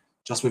point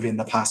just within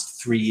the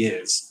past 3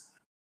 years.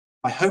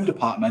 My home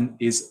department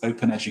is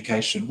open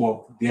education,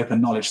 well, the Open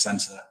Knowledge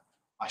Centre,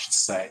 I should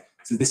say.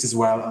 So this is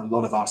where a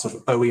lot of our sort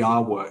of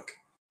OER work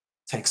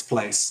takes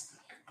place.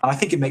 And I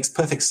think it makes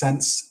perfect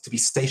sense to be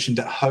stationed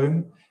at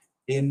home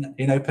in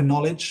open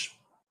knowledge,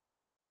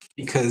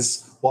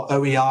 because while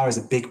OER is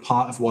a big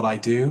part of what I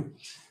do,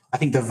 I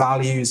think the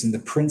values and the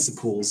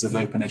principles of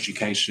open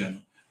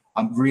education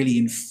really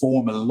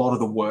inform a lot of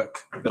the work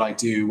that I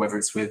do, whether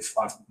it's with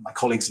my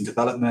colleagues in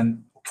development,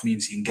 or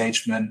community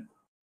engagement,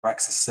 or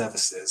access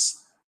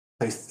services.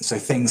 So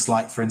things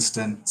like, for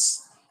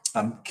instance,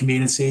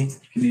 community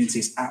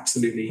is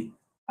absolutely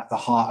at the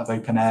heart of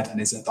open ed and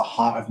is at the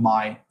heart of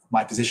my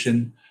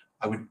position.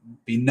 I would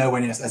be nowhere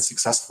near as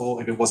successful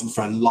if it wasn't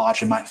for a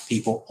large amount of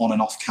people on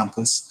and off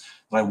campus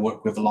that I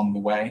work with along the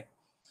way.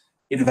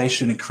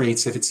 Innovation and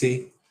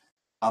creativity,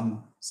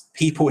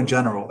 people in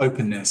general,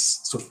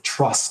 openness, sort of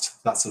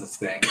trust, that sort of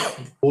thing.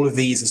 All of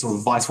these are sort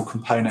of vital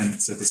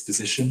components of this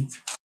position.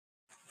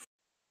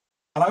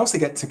 And I also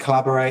get to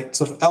collaborate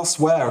sort of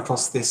elsewhere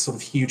across this sort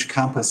of huge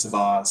campus of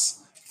ours.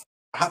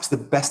 Perhaps the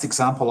best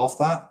example of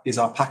that is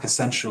our PAC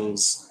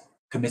Essentials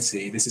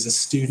committee. This is a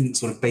student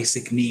sort of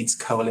basic needs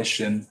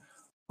coalition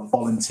of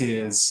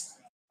volunteers.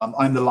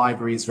 I'm the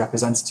library's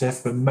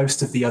representative, but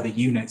most of the other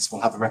units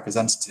will have a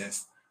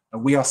representative.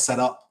 And we are set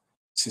up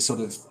to sort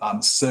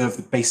of serve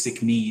the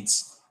basic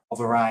needs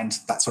of around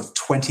that sort of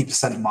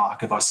 20%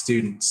 mark of our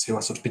students who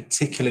are sort of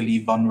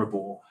particularly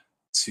vulnerable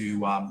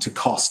to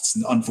costs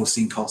and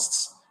unforeseen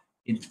costs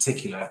in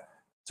particular.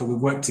 So we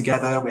work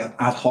together, we have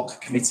ad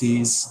hoc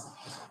committees,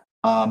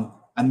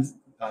 and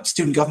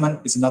student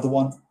government is another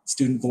one.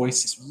 Student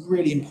voice is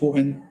really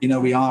important in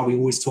OER. We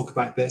always talk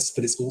about this,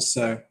 but it's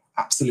also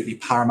absolutely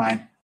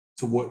paramount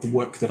to the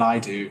work that I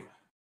do.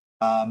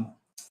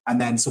 And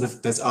then sort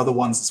of there's other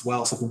ones as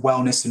well, sort of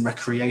wellness and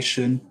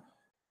recreation.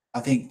 I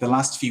think the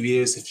last few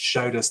years have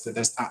showed us that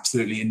there's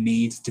absolutely a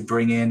need to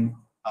bring in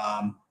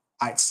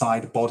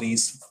outside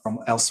bodies from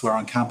elsewhere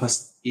on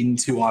campus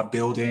into our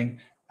building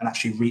and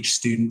actually reach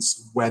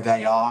students where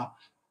they are.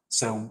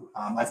 So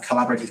I've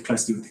collaborated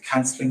closely with the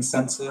Counselling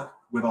Centre,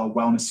 with our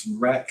wellness and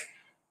rec.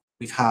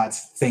 We've had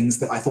things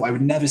that I thought I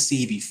would never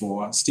see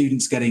before,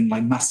 students getting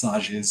like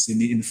massages in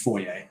the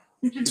foyer.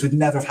 This would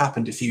never have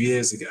happened a few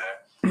years ago.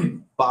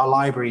 But our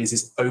libraries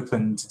is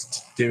open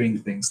to doing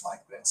things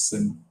like this.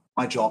 And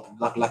my job,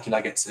 luckily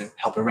I get to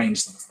help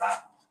arrange some of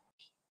that.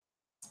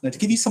 Now, to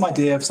give you some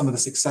idea of some of the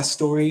success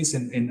stories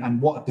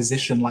and what a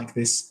position like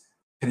this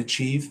can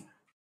achieve,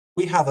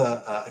 we have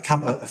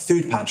a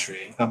food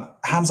pantry.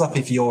 Hands up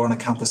if you're on a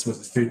campus with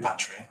a food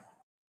pantry.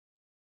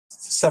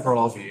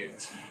 Several of you.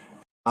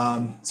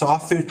 So our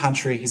food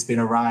pantry has been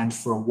around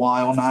for a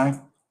while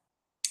now,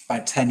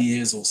 about 10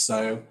 years or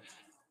so.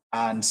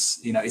 And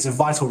it's a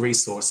vital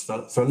resource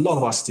for a lot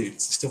of our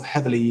students. It's still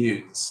heavily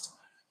used,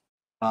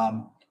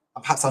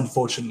 perhaps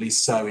unfortunately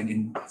so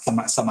in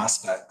some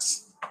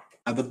aspects.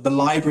 The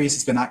libraries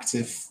has been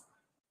active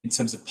in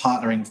terms of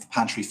partnering with the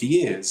pantry for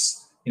years.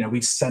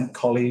 We've sent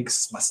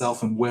colleagues,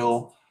 myself and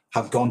Will,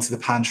 have gone to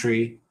the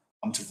pantry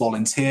to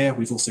volunteer.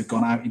 We've also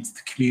gone out into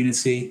the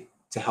community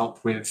to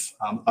help with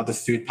other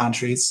food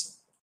pantries.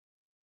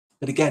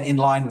 But again, in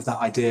line with that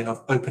idea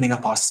of opening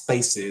up our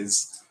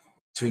spaces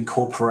to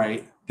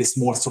incorporate this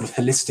more sort of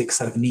holistic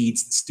set of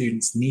needs that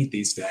students need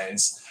these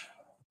days,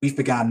 we've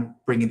begun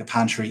bringing the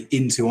pantry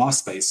into our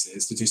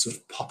spaces to do sort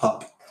of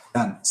pop-up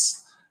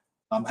events.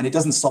 And it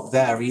doesn't stop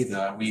there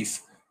either. We've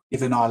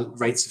given our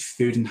rates of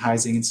food and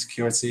housing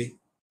insecurity.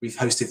 We've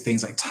hosted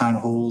things like town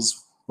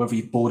halls where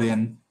we've brought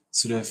in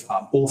sort of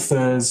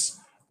authors,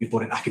 we've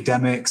brought in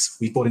academics,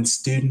 we've brought in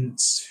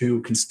students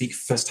who can speak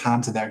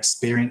firsthand to their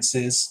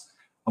experiences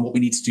and what we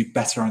need to do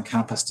better on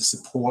campus to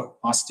support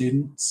our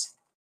students.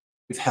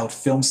 We've held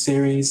film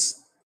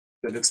series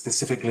that look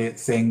specifically at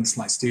things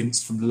like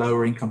students from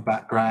lower income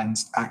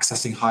backgrounds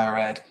accessing higher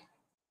ed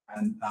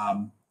and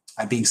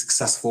being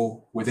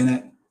successful within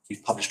it.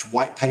 We've published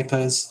white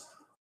papers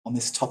on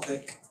this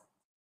topic.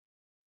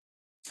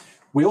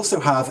 We also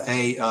have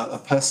a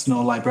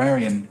personal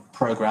librarian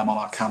program on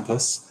our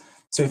campus.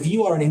 So if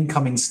you are an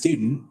incoming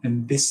student,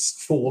 and this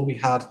fall we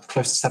had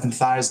close to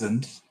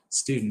 7,000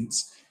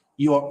 students,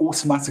 you are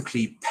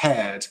automatically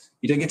paired.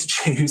 You don't get to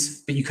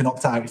choose, but you can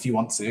opt out if you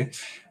want to,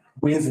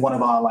 with one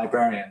of our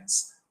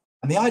librarians.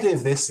 And the idea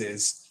of this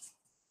is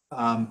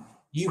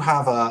you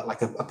have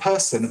a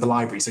person at the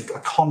library, so a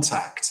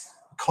contact,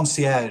 a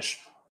concierge,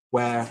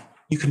 where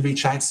you can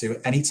reach out to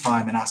at any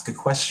time and ask a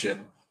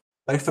question,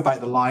 both about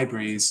the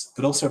libraries,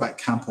 but also about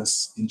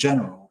campus in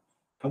general.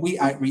 And we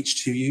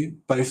outreach to you,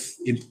 both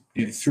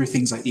through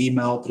things like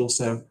email, but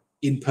also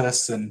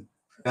in-person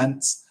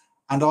events.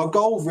 And our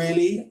goal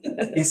really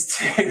is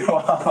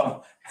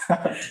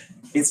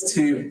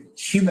to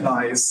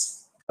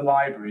humanize the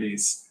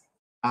libraries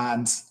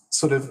and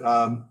sort of,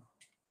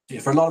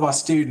 for a lot of our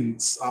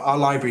students, our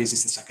libraries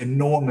is this like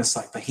enormous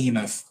like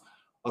behemoth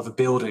of a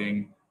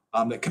building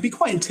that can be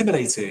quite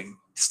intimidating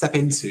to step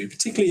into,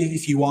 particularly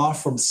if you are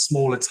from a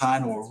smaller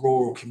town or a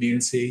rural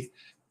community.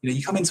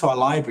 You come into our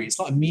library, it's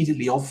not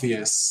immediately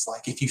obvious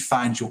like if you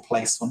found your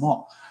place or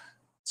not.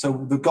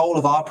 So the goal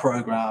of our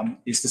program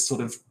is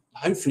to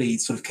hopefully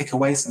kick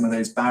away some of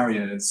those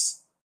barriers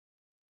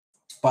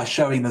by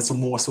showing there's a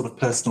more sort of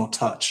personal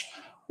touch.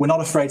 We're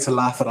not afraid to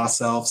laugh at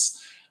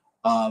ourselves,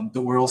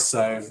 but we're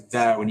also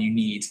there when you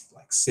need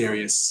like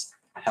serious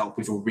help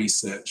with your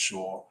research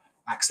or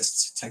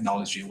access to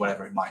technology,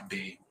 whatever it might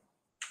be.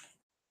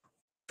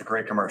 A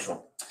great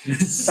commercial.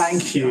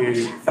 Thank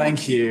you,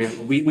 thank you.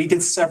 We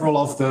did several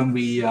of them.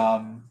 We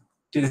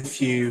did a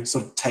few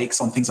sort of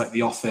takes on things like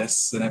The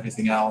Office and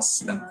everything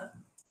else. And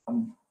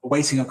I'm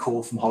awaiting a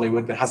call from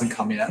Hollywood that hasn't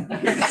come yet.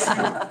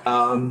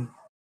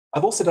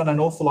 I've also done an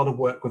awful lot of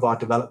work with our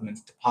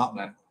development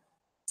department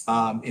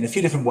in a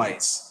few different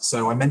ways.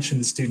 So I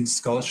mentioned the student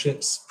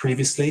scholarships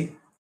previously.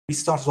 We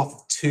started off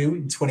with 2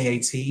 in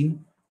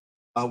 2018.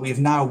 We have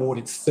now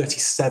awarded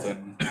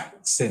 37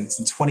 since,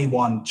 and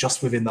 21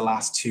 just within the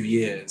last 2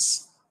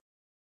 years.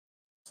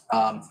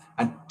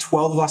 And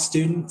 12 of our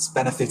students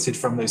benefited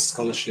from those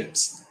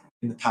scholarships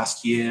in the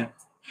past year.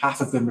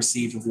 Half of them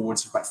received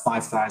awards of about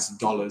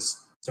 $5,000,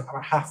 so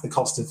about half the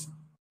cost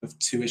of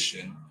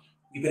tuition.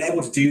 We've been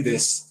able to do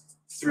this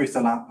through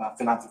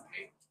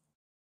philanthropy,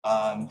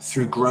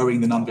 through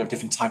growing the number of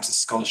different types of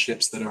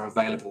scholarships that are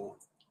available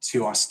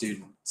to our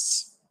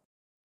students.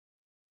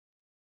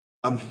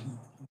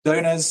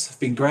 Donors have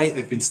been great.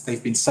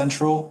 They've been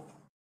central,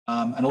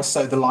 and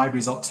also the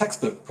library's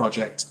textbook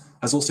project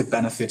has also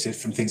benefited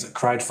from things like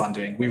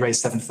crowdfunding. We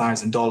raised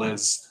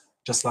 $7,000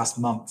 just last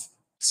month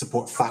to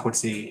support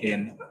faculty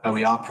in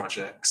OER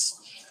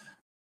projects.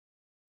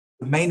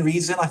 The main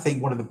reason, I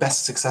think, one of the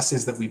best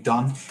successes that we've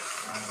done,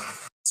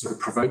 sort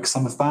of provoke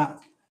some of that,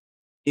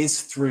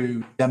 is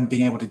through them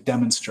being able to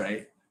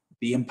demonstrate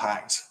the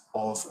impact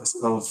of a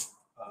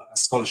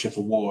scholarship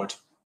award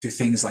through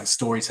things like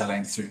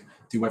storytelling, through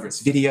whether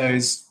it's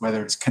videos,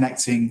 whether it's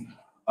connecting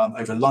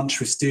over lunch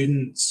with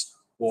students,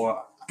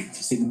 or you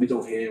see in the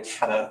middle here, we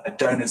had a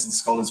donors and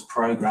scholars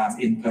program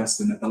in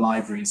person at the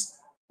libraries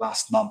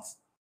last month.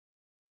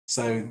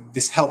 So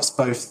this helps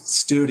both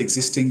steward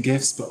existing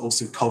gifts, but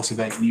also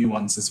cultivate new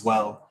ones as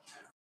well.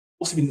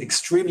 Also been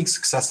extremely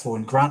successful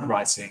in grant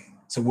writing,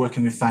 so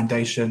working with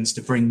foundations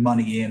to bring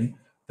money in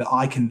that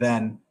I can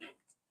then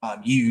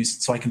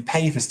use, so I can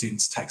pay for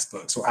students'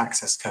 textbooks or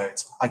access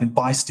codes. I can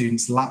buy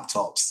students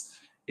laptops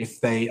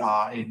if they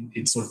are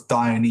in sort of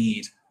dire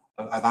need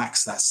of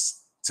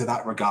access to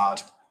that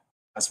regard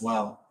as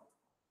well.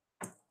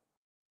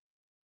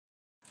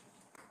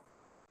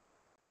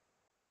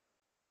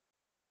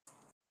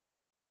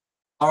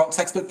 Our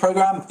textbook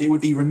program, it would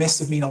be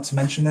remiss of me not to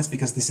mention this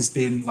because this has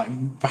been like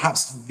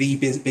perhaps the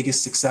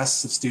biggest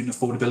success of student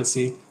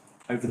affordability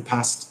over the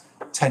past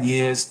 10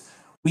 years.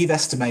 We've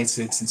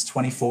estimated since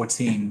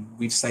 2014,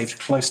 we've saved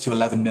close to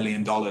 $11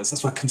 million.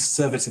 That's a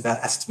conservative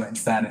estimate, in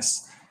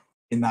fairness,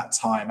 in that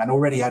time, and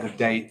already out of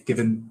date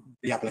given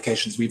the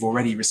applications we've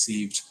already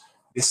received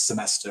this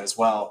semester as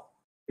well.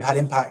 We've had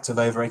impact of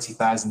over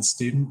 80,000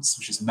 students,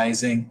 which is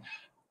amazing,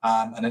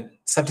 and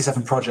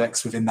 77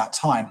 projects within that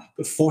time,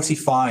 but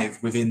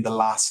 45 within the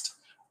last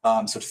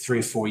sort of 3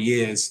 or 4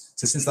 years.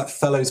 So since that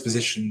fellows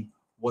position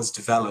was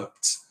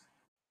developed,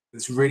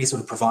 it's really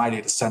sort of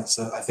provided a sense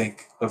of, I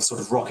think, of sort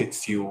of rocket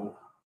fuel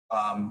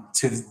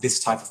to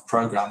this type of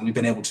program. We've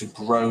been able to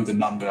grow the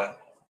number of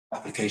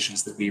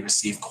applications that we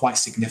receive quite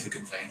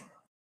significantly.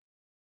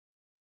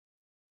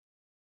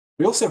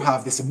 We also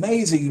have this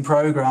amazing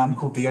program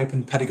called the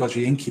Open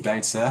Pedagogy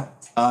Incubator.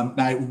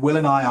 Now, Will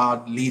and I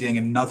are leading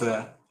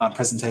another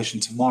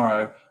presentation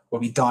tomorrow where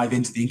we dive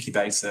into the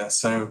incubator.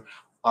 So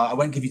I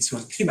won't give you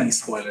too many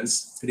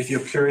spoilers, but if you're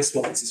curious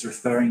what this is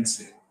referring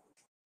to,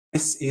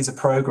 this is a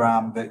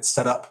program that's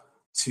set up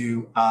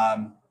to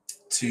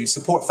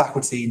support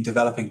faculty in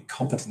developing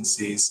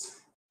competencies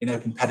in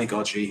open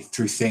pedagogy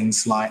through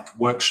things like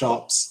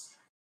workshops,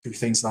 through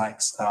things like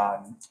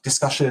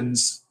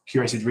discussions,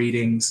 curated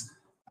readings,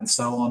 and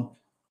so on.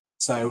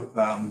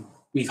 So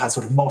we've had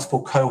sort of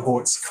multiple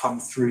cohorts come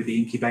through the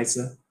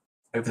incubator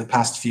over the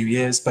past few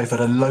years, both at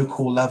a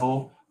local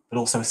level, but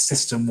also a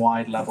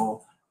system-wide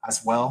level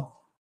as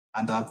well.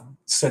 And I'm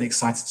certainly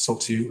excited to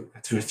talk to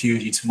a few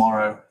of you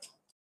tomorrow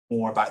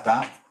more about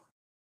that.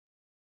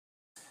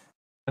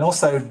 And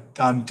also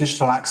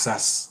digital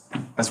access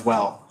as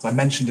well. So I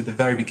mentioned at the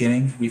very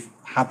beginning, we've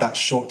had that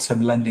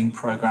short-term lending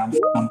program for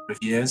a number of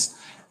years.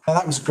 And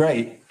that was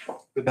great,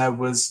 but there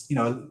was,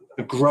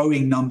 a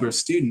growing number of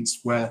students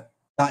where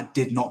that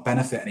did not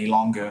benefit any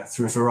longer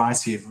through a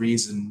variety of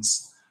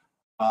reasons,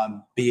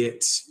 be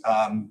it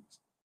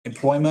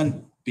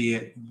employment, be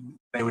it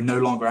they were no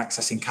longer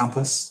accessing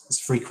campus as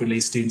frequently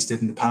as students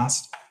did in the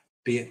past,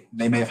 be it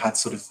they may have had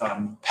sort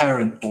of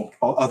parent or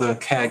other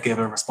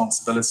caregiver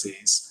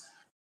responsibilities.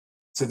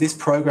 So this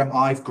program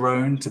I've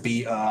grown to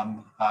be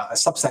a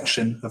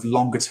subsection of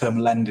longer term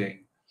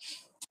lending.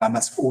 And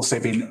that's also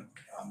been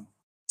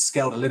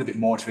scaled a little bit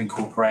more to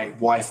incorporate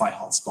Wi-Fi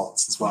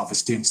hotspots as well for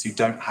students who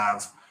don't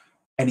have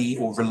any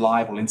or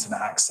reliable internet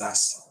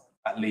access,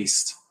 at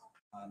least,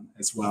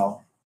 as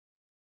well.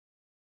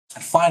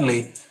 And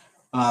finally,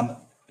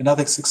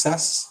 another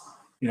success,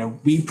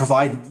 we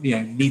provide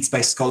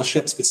needs-based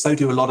scholarships, but so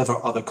do a lot of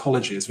our other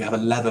colleges. We have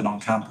 11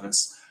 on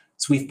campus.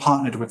 So we've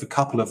partnered with a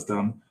couple of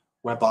them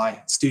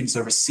whereby students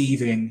are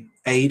receiving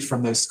aid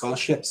from those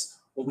scholarships,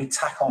 or we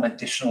tack on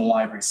additional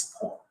library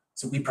support.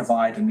 So we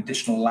provide an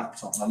additional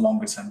laptop on a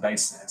longer term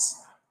basis.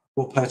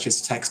 We'll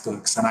purchase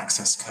textbooks and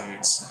access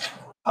codes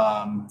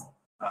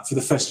for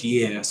the first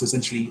year. So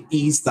essentially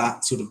ease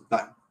that sort of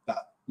that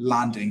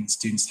landing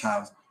students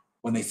have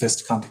when they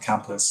first come to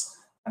campus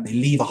and they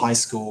leave a high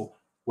school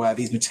where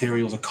these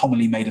materials are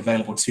commonly made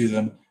available to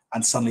them,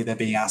 and suddenly they're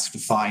being asked to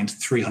find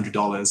 $300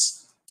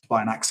 to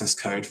buy an access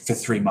code for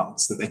 3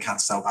 months that they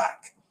can't sell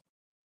back.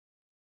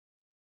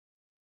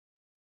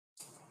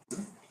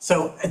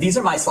 So these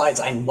are my slides.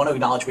 I want to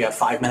acknowledge we have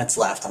 5 minutes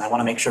left, and I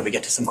want to make sure we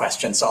get to some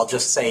questions. So I'll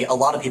just say a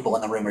lot of people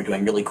in the room are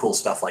doing really cool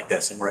stuff like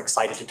this, and we're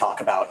excited to talk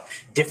about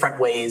different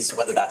ways,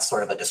 whether that's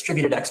sort of a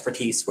distributed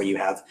expertise where you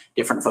have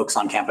different folks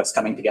on campus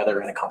coming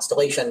together in a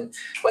constellation,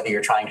 whether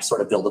you're trying to sort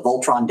of build a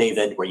Voltron,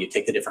 David, where you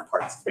take the different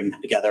parts and bring them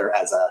together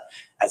as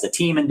a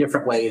team in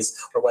different ways,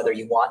 or whether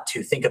you want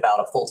to think about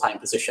a full-time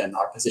position.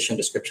 Our position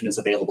description is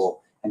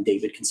available, and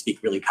David can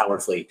speak really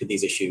powerfully to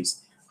these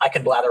issues. I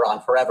could blather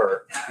on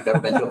forever. If you've ever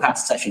been to a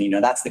past session, you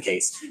know that's the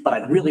case. But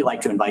I'd really like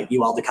to invite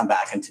you all to come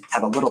back and to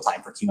have a little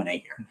time for Q&A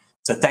here.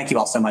 So thank you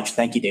all so much.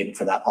 Thank you, David,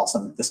 for that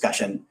awesome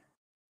discussion.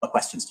 What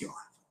questions do you all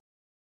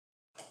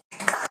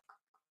have?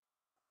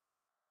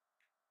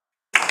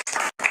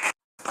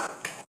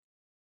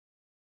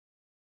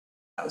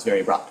 That was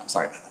very abrupt. I'm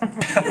sorry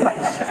about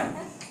that.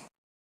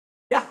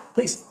 Yeah,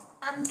 please.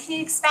 Can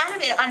you expand a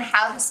bit on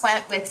how this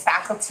went with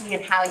faculty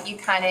and how you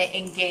kind of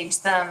engage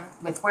them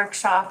with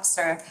workshops?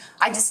 Or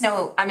I just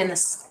know I'm in the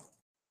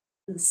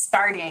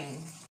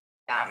starting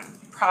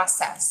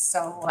process.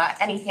 So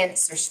any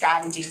hints or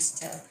strategies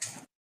to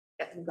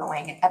get them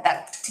going at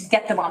that, to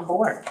get them on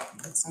board?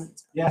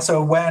 Yeah,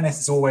 so awareness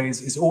is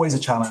always a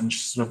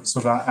challenge,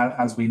 sort of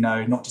as we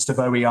know, not just of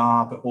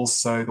OER, but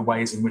also the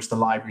ways in which the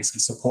libraries can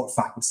support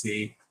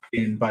faculty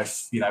in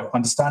both,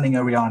 understanding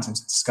OER in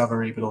terms of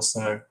discovery, but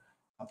also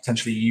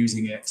potentially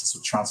using it to sort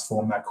of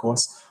transform their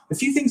course. A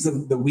few things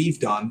that we've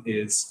done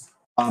is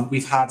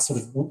we've had sort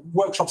of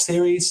workshop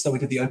series. So we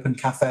did the Open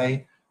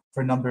Cafe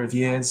for a number of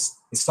years.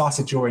 It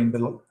started during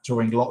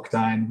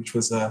lockdown, which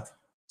was a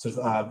sort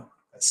of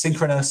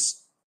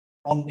synchronous,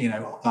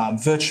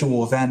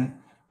 virtual event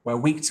where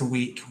week to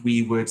week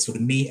we would sort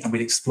of meet and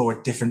we'd explore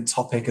a different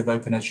topic of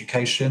open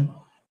education.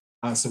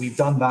 So we've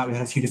done that. We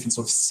had a few different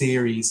sort of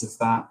series of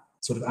that,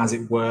 sort of as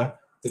it were,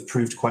 that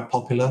proved quite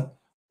popular.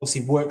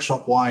 Obviously,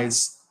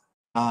 workshop-wise,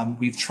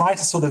 we've tried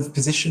to sort of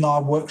position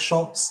our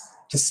workshops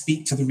to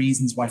speak to the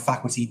reasons why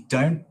faculty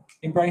don't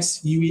embrace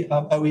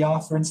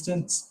OER, for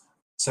instance.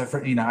 So,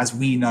 as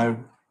we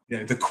know,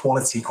 the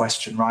quality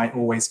question, right,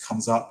 always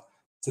comes up.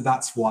 So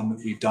that's one that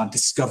we've done.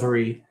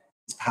 Discovery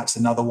is perhaps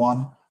another one.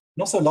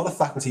 And also, a lot of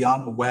faculty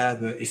aren't aware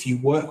that if you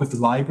work with the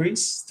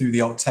libraries through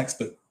the old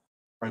textbook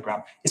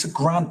program, it's a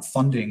grant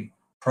funding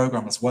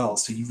program as well.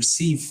 So you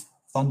receive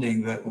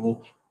funding that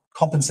will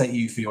compensate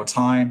you for your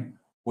time,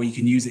 or you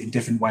can use it in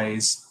different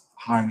ways,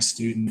 hiring a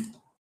student,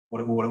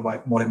 what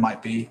it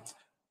might be.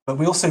 But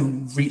we also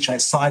reach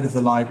outside of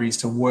the libraries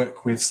to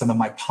work with some of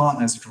my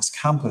partners across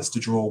campus to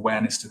draw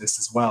awareness to this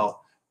as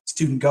well.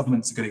 Student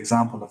government's a good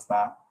example of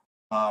that.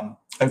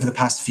 Over the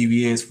past few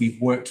years, we've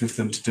worked with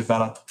them to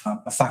develop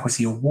a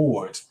faculty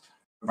award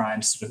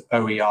around sort of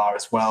OER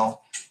as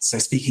well. So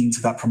speaking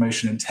to that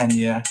promotion and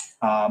tenure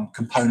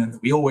component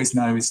that we always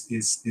know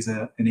is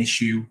an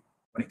issue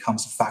when it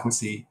comes to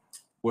faculty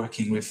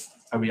working with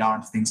OER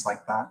and things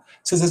like that.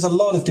 So there's a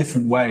lot of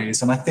different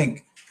ways. And I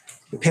think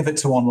the pivot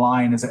to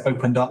online has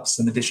opened up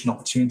some additional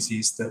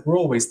opportunities that were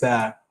always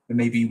there, but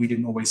maybe we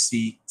didn't always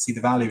see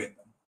the value in them.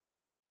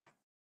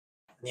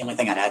 The only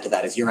thing I'd add to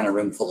that is you're in a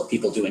room full of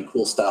people doing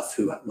cool stuff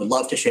who would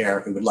love to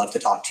share, who would love to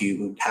talk to you,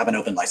 who have an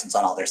open license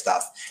on all their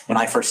stuff. When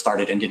I first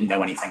started and didn't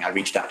know anything, I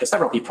reached out to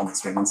several people in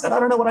this room and said, I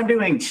don't know what I'm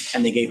doing.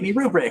 And they gave me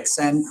rubrics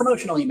and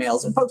promotional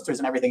emails and posters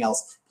and everything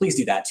else. Please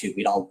do that too.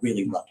 We'd all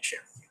really love to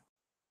share.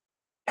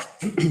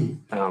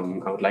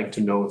 I would like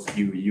to know if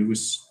you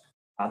use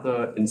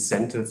other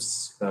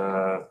incentives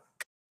than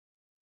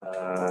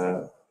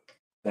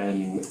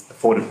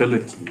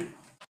affordability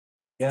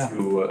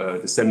to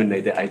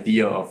disseminate the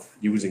idea of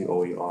using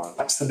OER.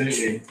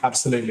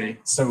 Absolutely.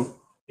 So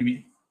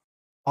when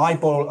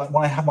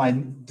I have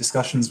my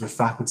discussions with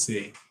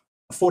faculty,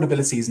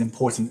 affordability is an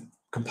important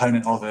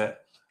component of it,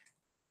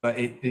 but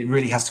it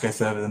really has to go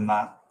further than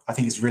that. I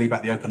think it's really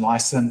about the open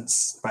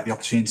license, about the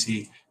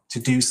opportunity to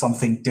do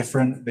something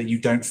different that you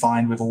don't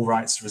find with all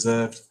rights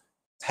reserved,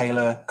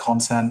 tailor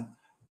content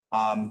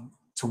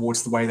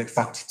towards the way that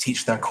faculty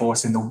teach their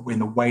course in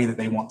the way that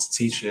they want to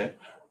teach it.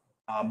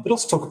 But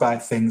also talk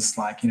about things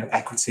like,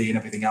 equity and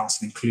everything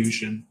else, and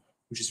inclusion,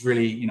 which is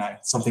really,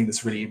 something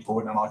that's really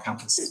important on our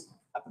campus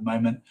at the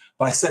moment.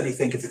 But I certainly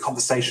think if the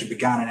conversation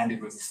began and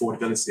ended with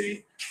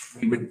affordability,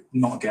 we would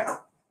not get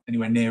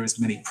anywhere near as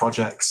many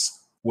projects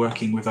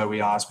working with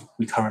OER as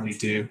we currently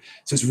do.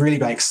 So it's really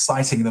about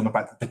exciting them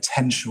about the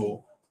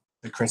potential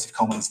of the Creative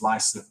Commons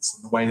license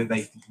and the way that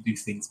they can do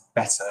things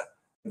better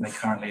than they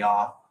currently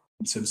are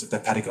in terms of their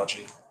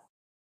pedagogy.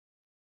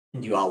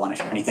 Do you all want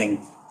to share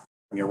anything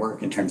from your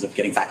work in terms of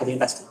getting faculty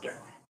invested? Or?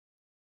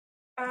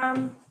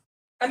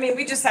 I mean,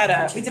 we did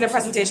a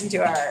presentation to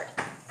our,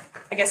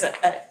 I guess,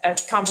 a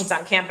conference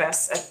on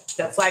campus, at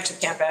the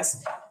flagship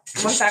campus.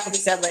 One faculty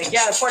said like,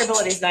 yeah, the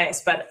portability is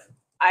nice, but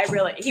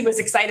he was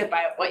excited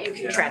by what you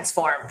can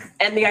transform.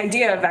 And the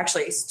idea of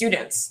actually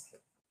students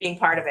being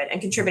part of it and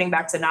contributing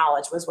back to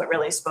knowledge was what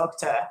really spoke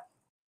to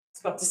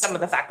some of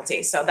the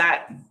faculty. So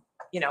that,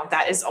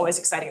 that is always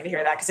exciting to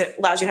hear that because it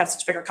allows you to have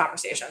such bigger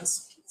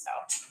conversations. So.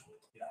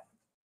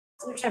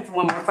 There's time for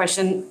one more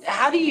question.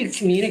 How do you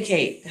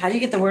communicate? How do you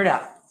get the word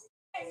out?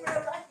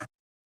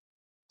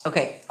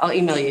 Okay, I'll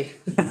email you.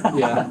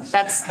 Yeah.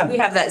 We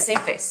have that same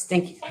face.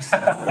 Thank you.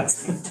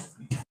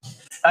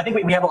 I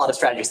think we have a lot of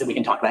strategies that we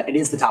can talk about. It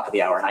is the top of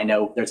the hour, and I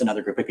know there's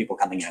another group of people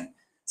coming in.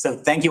 So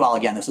thank you all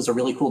again. This was a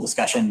really cool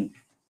discussion,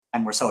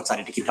 and we're so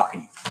excited to keep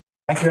talking.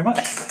 Thank you very much.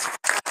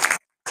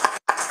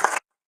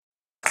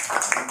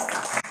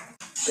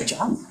 Great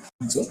job.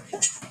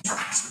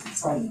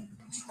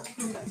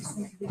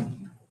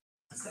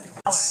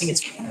 I think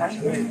it's